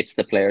it's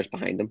the players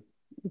behind him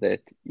that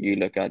you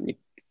look at and you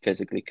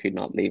physically could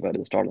not leave out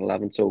of the starting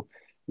 11. So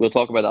we'll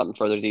talk about that in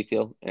further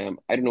detail. I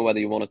don't know whether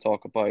you want to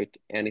talk about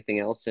anything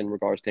else in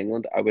regards to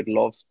England. I would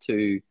love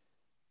to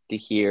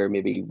hear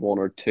maybe one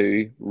or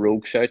two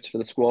rogue shouts for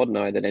the squad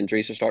now that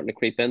injuries are starting to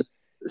creep in.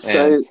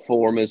 So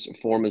Form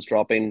is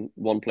dropping.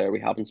 One player we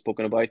haven't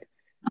spoken about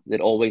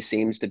that always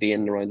seems to be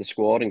in and around the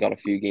squad and got a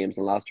few games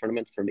in the last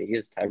tournament for me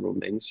is Tyrone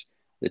Mings.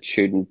 That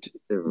shouldn't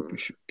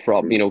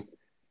prob mm, you know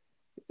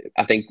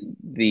I think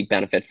the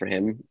benefit for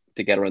him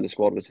to get around the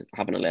squad was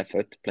having a left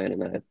foot playing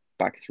in a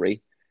back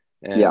three.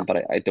 yeah.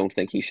 But I don't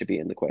think he should be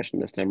in the question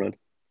this time around.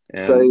 Um,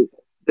 So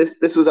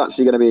this was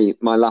actually going to be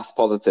my last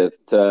positive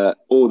to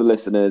all the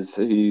listeners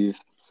who've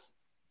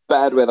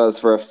bared with us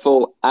for a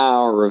full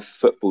hour of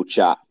football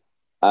chat.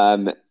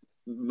 Um,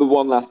 the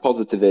one last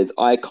positive is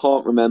I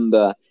can't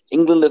remember.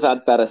 England have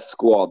had better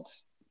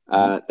squads.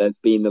 mhm, There's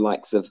been the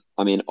likes of,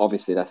 I mean,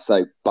 obviously they're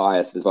so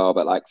biased as well,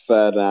 but like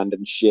Ferdinand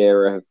and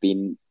Shearer have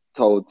been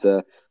told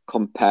to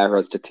compare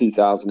us to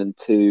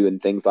 2002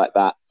 and things like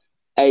that.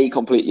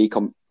 Completely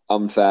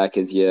unfair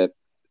because you're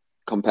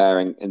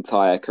comparing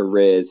entire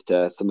careers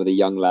to some of the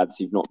young lads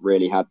who've not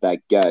really had their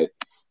go.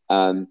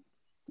 Um,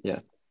 yeah,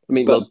 I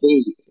mean, but look,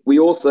 B, we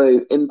also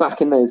in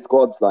back in those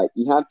squads, like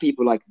you had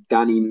people like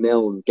Danny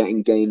Mills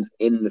getting games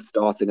in the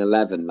starting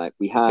 11. Like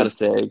we I was going had to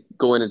say,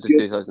 going into good,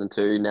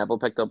 2002, Neville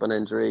picked up an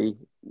injury.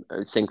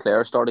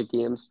 Sinclair started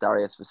games.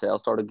 Darius Vassell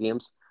started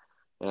games.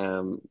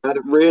 had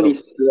a really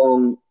So,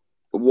 strong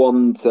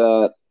 1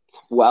 to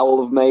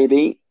 12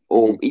 maybe,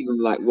 or mhm, even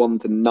like 1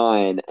 to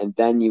 9, and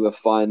then you were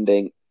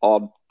finding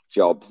odd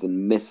jobs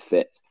and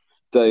misfits.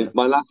 So yeah,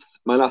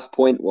 my last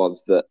point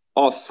was that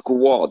our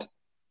squad,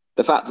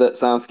 the fact that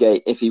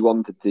Southgate, if he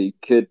wanted to,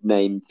 could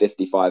name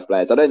 55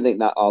 players. I don't think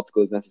that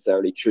article is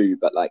necessarily true,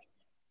 but like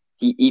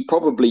he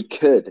probably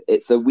could.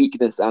 It's a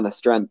weakness and a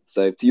strength.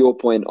 So to your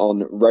point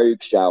on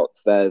rogue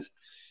shouts,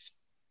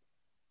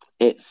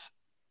 it's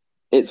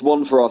it's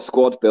one for our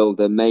squad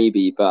builder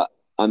maybe, but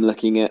I'm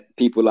looking at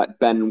people like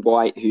Ben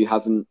White who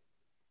hasn't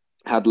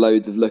had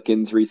loads of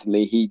look-ins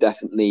recently. He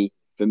definitely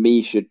for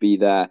me should be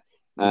there.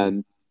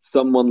 mhm,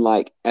 Someone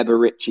like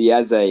Eberichi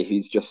Eze,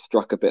 who's just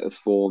struck a bit of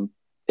form,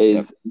 yeah,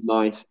 is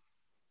nice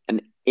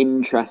and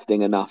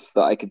interesting enough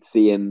that I could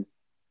see him.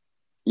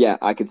 Yeah,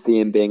 I could see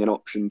him being an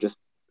option just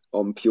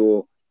on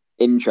pure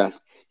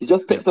interest. He's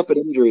just yeah, picked up an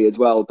injury as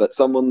well, but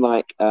someone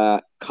like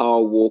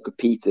Carl Walker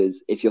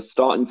Peters, if you're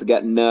starting to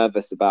get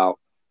nervous about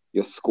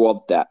your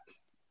squad depth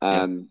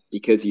yeah,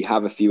 because you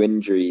have a few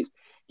injuries,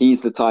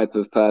 he's the type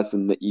of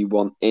person that you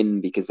want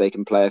in because they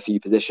can play a few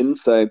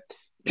positions. So,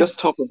 yeah, just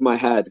top of my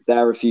head,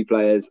 there are a few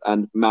players,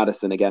 and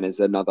Madison again is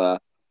another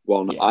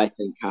one yeah, I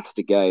think has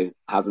to go,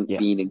 hasn't yeah.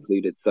 been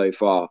included so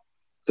far.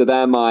 So,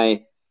 they're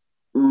my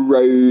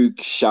rogue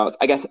shouts.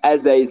 I guess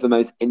Eze is the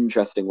most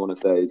interesting one of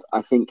those.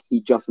 I think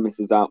he just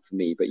misses out for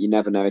me, but you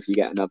never know if you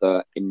get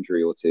another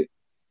injury or two.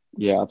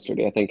 Yeah,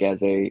 absolutely. I think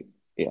Eze,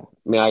 yeah.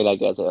 I mean, I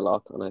like Eze a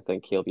lot, and I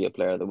think he'll be a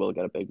player that will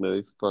get a big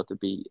move. But it'd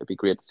be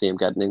great to see him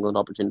get an England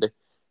opportunity.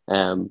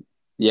 Um,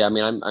 yeah. I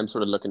mean, I'm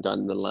sort of looking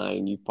down the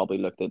line. You've probably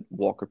looked at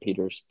Walker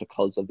Peters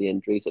because of the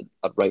injuries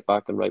at right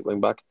back and right wing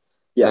back.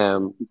 Yeah.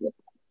 Um,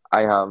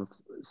 I have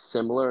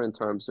similar in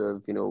terms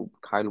of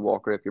Kyle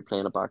Walker. If you're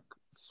playing a back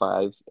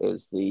five,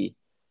 is the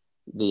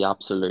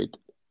absolute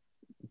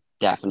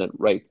definite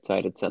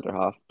right-sided centre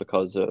half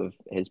because of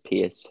his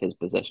pace, his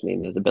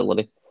positioning, his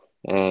ability.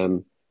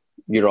 Um,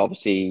 you're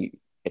obviously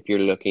if you're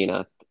looking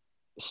at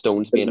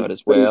Stones But, being out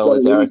as but he's well got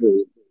as an Eric.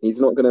 injury. He's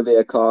not going to be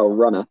a Kyle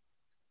runner.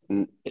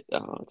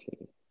 Oh,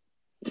 okay.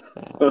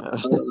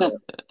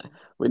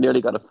 We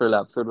nearly got a full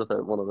episode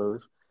without one of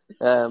those.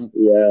 Um,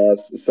 Yeah,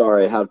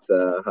 sorry, had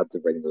to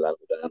bring the level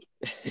down.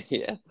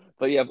 yeah,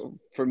 but yeah,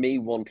 for me,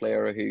 one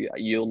player who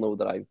you'll know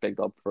that I've picked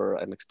up for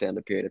an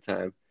extended period of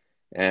time,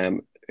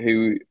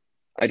 who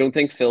I don't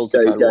think fills the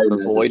Joe Kyle Walker Gomez,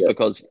 is void it?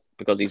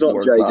 because It's he's not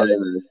world Joe class.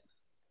 Gomez.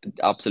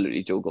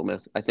 Absolutely, Joe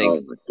Gomez. I think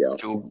Oh my god.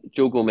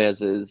 Joe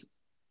Gomez is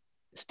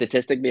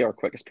statistically our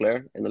quickest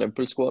player in the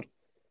Liverpool squad.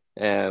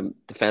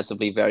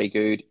 Defensively, very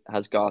good.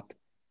 Has got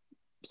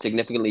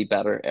significantly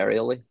better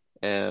aerially.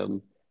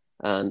 Um,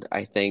 and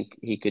I think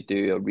he could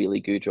do a really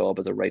good job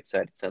as a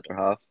right-sided centre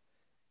half.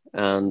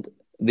 And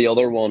the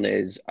other one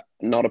is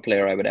not a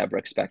player I would ever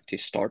expect to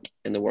start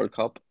in the World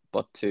Cup,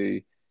 but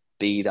to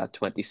be that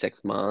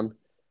 26th man.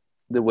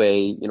 The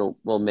way,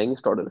 well, Ming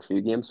started a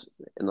few games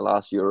in the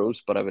last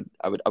Euros, but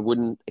I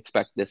wouldn't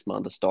expect this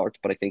man to start.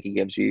 But I think he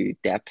gives you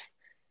depth.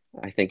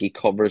 I think he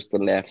covers the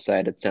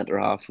left-sided centre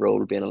half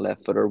role, being a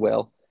left footer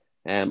well,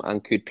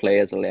 and could play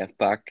as a left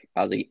back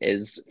as he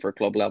is for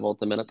club level at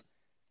the minute.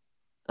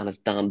 And it's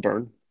Dan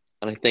Burn,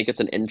 and I think it's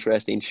an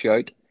interesting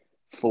shout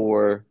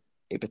for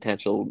a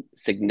potential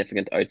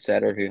significant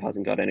outsider who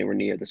hasn't got anywhere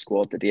near the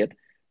squad to date.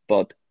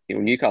 But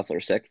Newcastle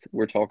are sixth.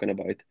 We're talking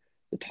about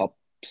the top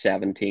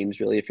seven teams,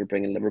 really, if you're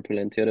bringing Liverpool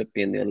into it,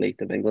 being the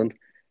elite of England.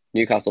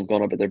 Newcastle have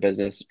gone about their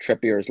business.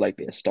 Trippier is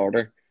likely a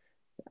starter.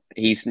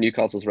 He's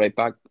Newcastle's right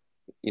back.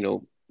 You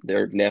know,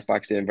 their left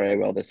back's doing very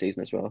well this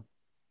season as well.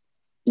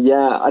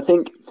 Yeah, I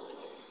think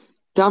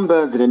Dan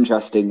Burn's an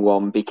interesting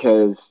one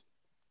because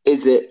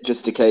is it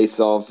just a case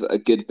of a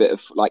good bit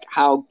of like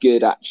how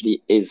good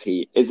actually is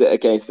he? Is it a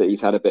case that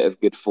he's had a bit of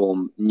good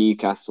form?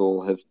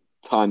 Newcastle have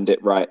timed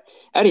it right.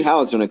 Eddie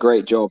Howe's done a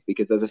great job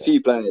because there's a Yeah.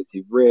 few players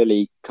who've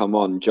really come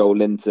on. Joel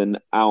Linton,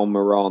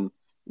 Almiron.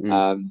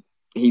 Mm.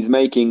 He's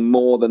making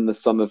more than the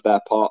sum of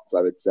their parts,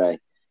 I would say.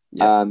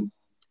 Yeah. Um,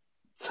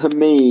 to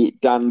me,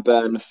 Dan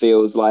Burn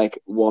feels like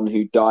one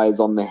who dies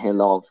on the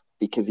hill of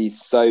because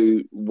he's so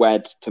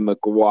wed to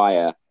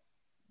Maguire.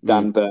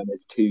 Dan Mm. Burn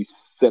is too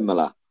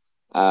similar.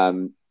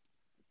 Um,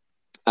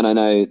 and I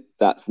know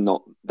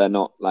they're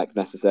not like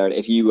necessarily,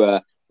 if you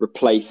were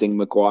replacing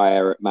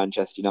Maguire at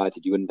Manchester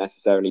United, you wouldn't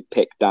necessarily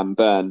pick Dan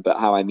Burn. But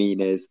how I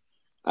mean is,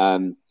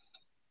 um,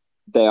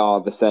 they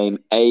are the same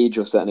age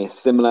or certainly a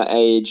similar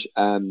age.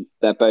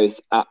 They're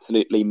both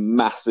absolutely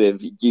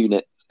massive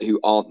units who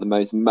aren't the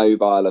most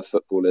mobile of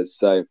footballers.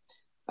 So,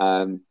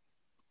 um,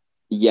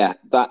 yeah,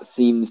 that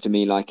seems to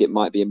me like it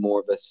might be more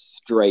of a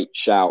straight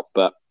shout.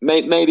 But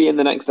maybe in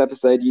the next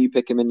episode you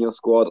pick him in your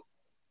squad.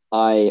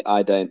 I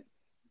don't.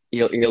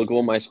 He'll go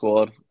in my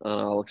squad, and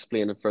I'll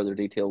explain in further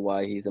detail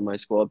why he's in my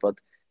squad. But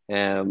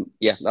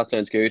yeah, that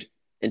sounds good.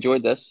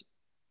 Enjoyed this,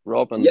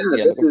 Rob, Yeah, and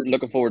yeah,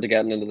 looking forward to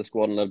getting into the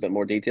squad in a little bit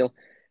more detail.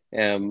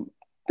 I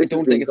this has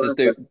don't been think it's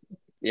perfect.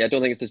 yeah, I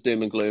don't think it's as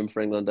doom and gloom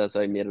for England as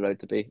I made it out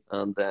to be.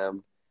 And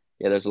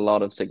yeah, there's a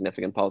lot of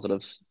significant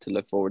positives to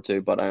look forward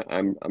to. But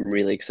I'm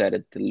really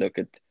excited to look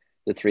at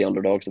the three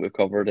underdogs that we've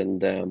covered,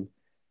 and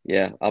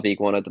yeah, I'll be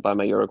going out to buy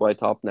my Uruguay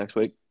top next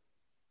week.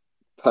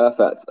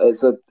 Perfect.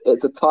 It's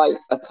a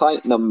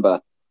tight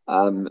number,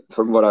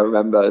 from what I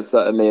remember,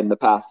 certainly in the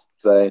past.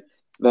 So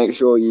make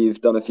sure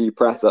you've done a few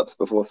press ups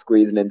before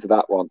squeezing into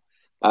that one.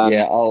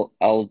 Yeah, Um,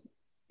 I'll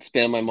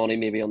spend my money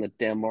maybe on the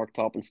Denmark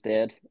top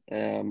instead.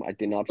 I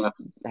do not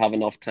have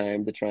enough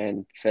time to try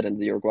and fit into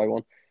the Uruguay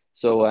one.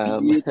 So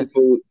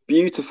beautiful,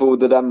 beautiful.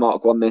 The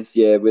Denmark one this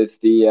year with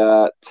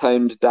the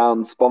toned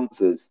down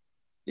sponsors.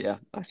 yeah,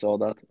 I saw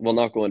that. We'll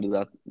not go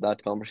into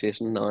that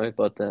conversation now,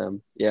 but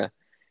yeah,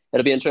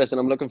 it'll be interesting.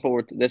 I'm looking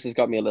forward to this. Has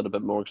got me a little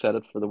bit more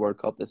excited for the World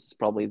Cup. This is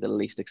probably the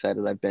least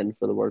excited I've been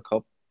for the World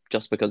Cup,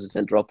 just because it's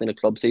interrupting a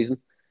club season.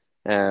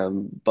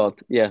 But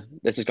yeah,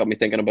 this has got me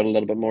thinking about it a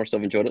little bit more, so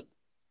I've enjoyed it.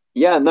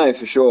 Yeah, no,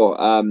 for sure.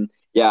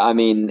 Yeah, I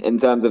mean, in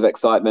terms of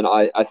excitement,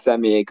 I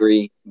semi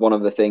agree. One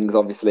of the things,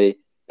 obviously, a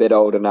bit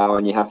older now,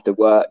 and you have to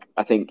work.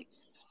 I think,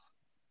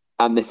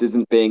 and this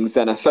isn't being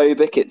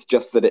xenophobic, it's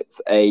just that it's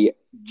a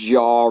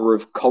jar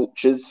of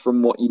cultures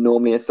from what you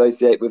normally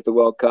associate with the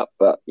World Cup.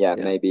 But yeah,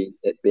 Yeah, maybe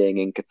it being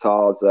in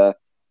Qatar's a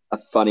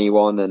funny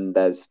one. And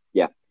there's,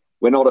 yeah,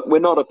 we're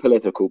not a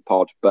political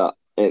pod, but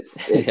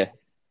yeah,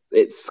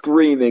 it's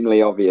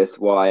screamingly obvious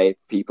why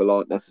people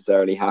aren't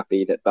necessarily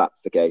happy that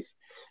that's the case.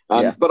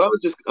 yeah, But I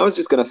was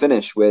just going to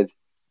finish with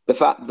the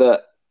fact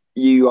that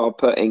you are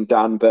putting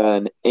Dan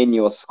Burn in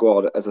your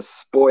squad as a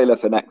spoiler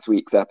for next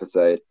week's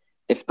episode.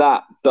 If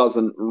that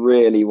doesn't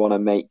really want to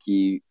make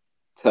you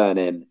turn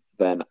in,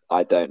 then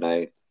I don't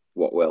know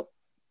what will.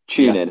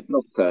 Tune yeah. in,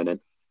 not turn in.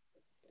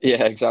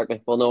 Yeah,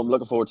 exactly. Well, no, I'm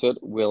looking forward to it.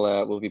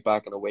 We'll be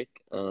back in a week,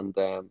 and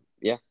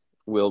yeah,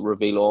 we'll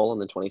reveal all in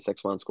the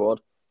 26 man squad.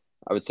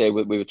 I would say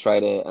we would try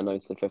to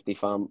announce the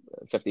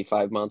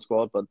 55 man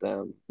squad, but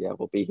yeah,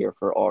 we'll be here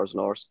for hours and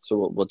hours,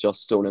 so we'll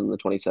just zone in the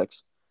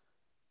 26.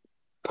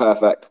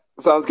 Perfect.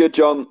 Sounds good,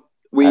 John.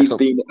 We've Excellent.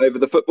 been over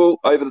the football,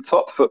 over the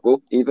top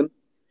football, even,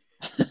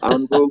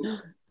 and we'll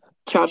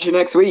catch you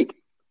next week.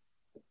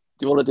 Do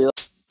you want to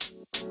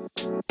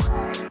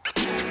do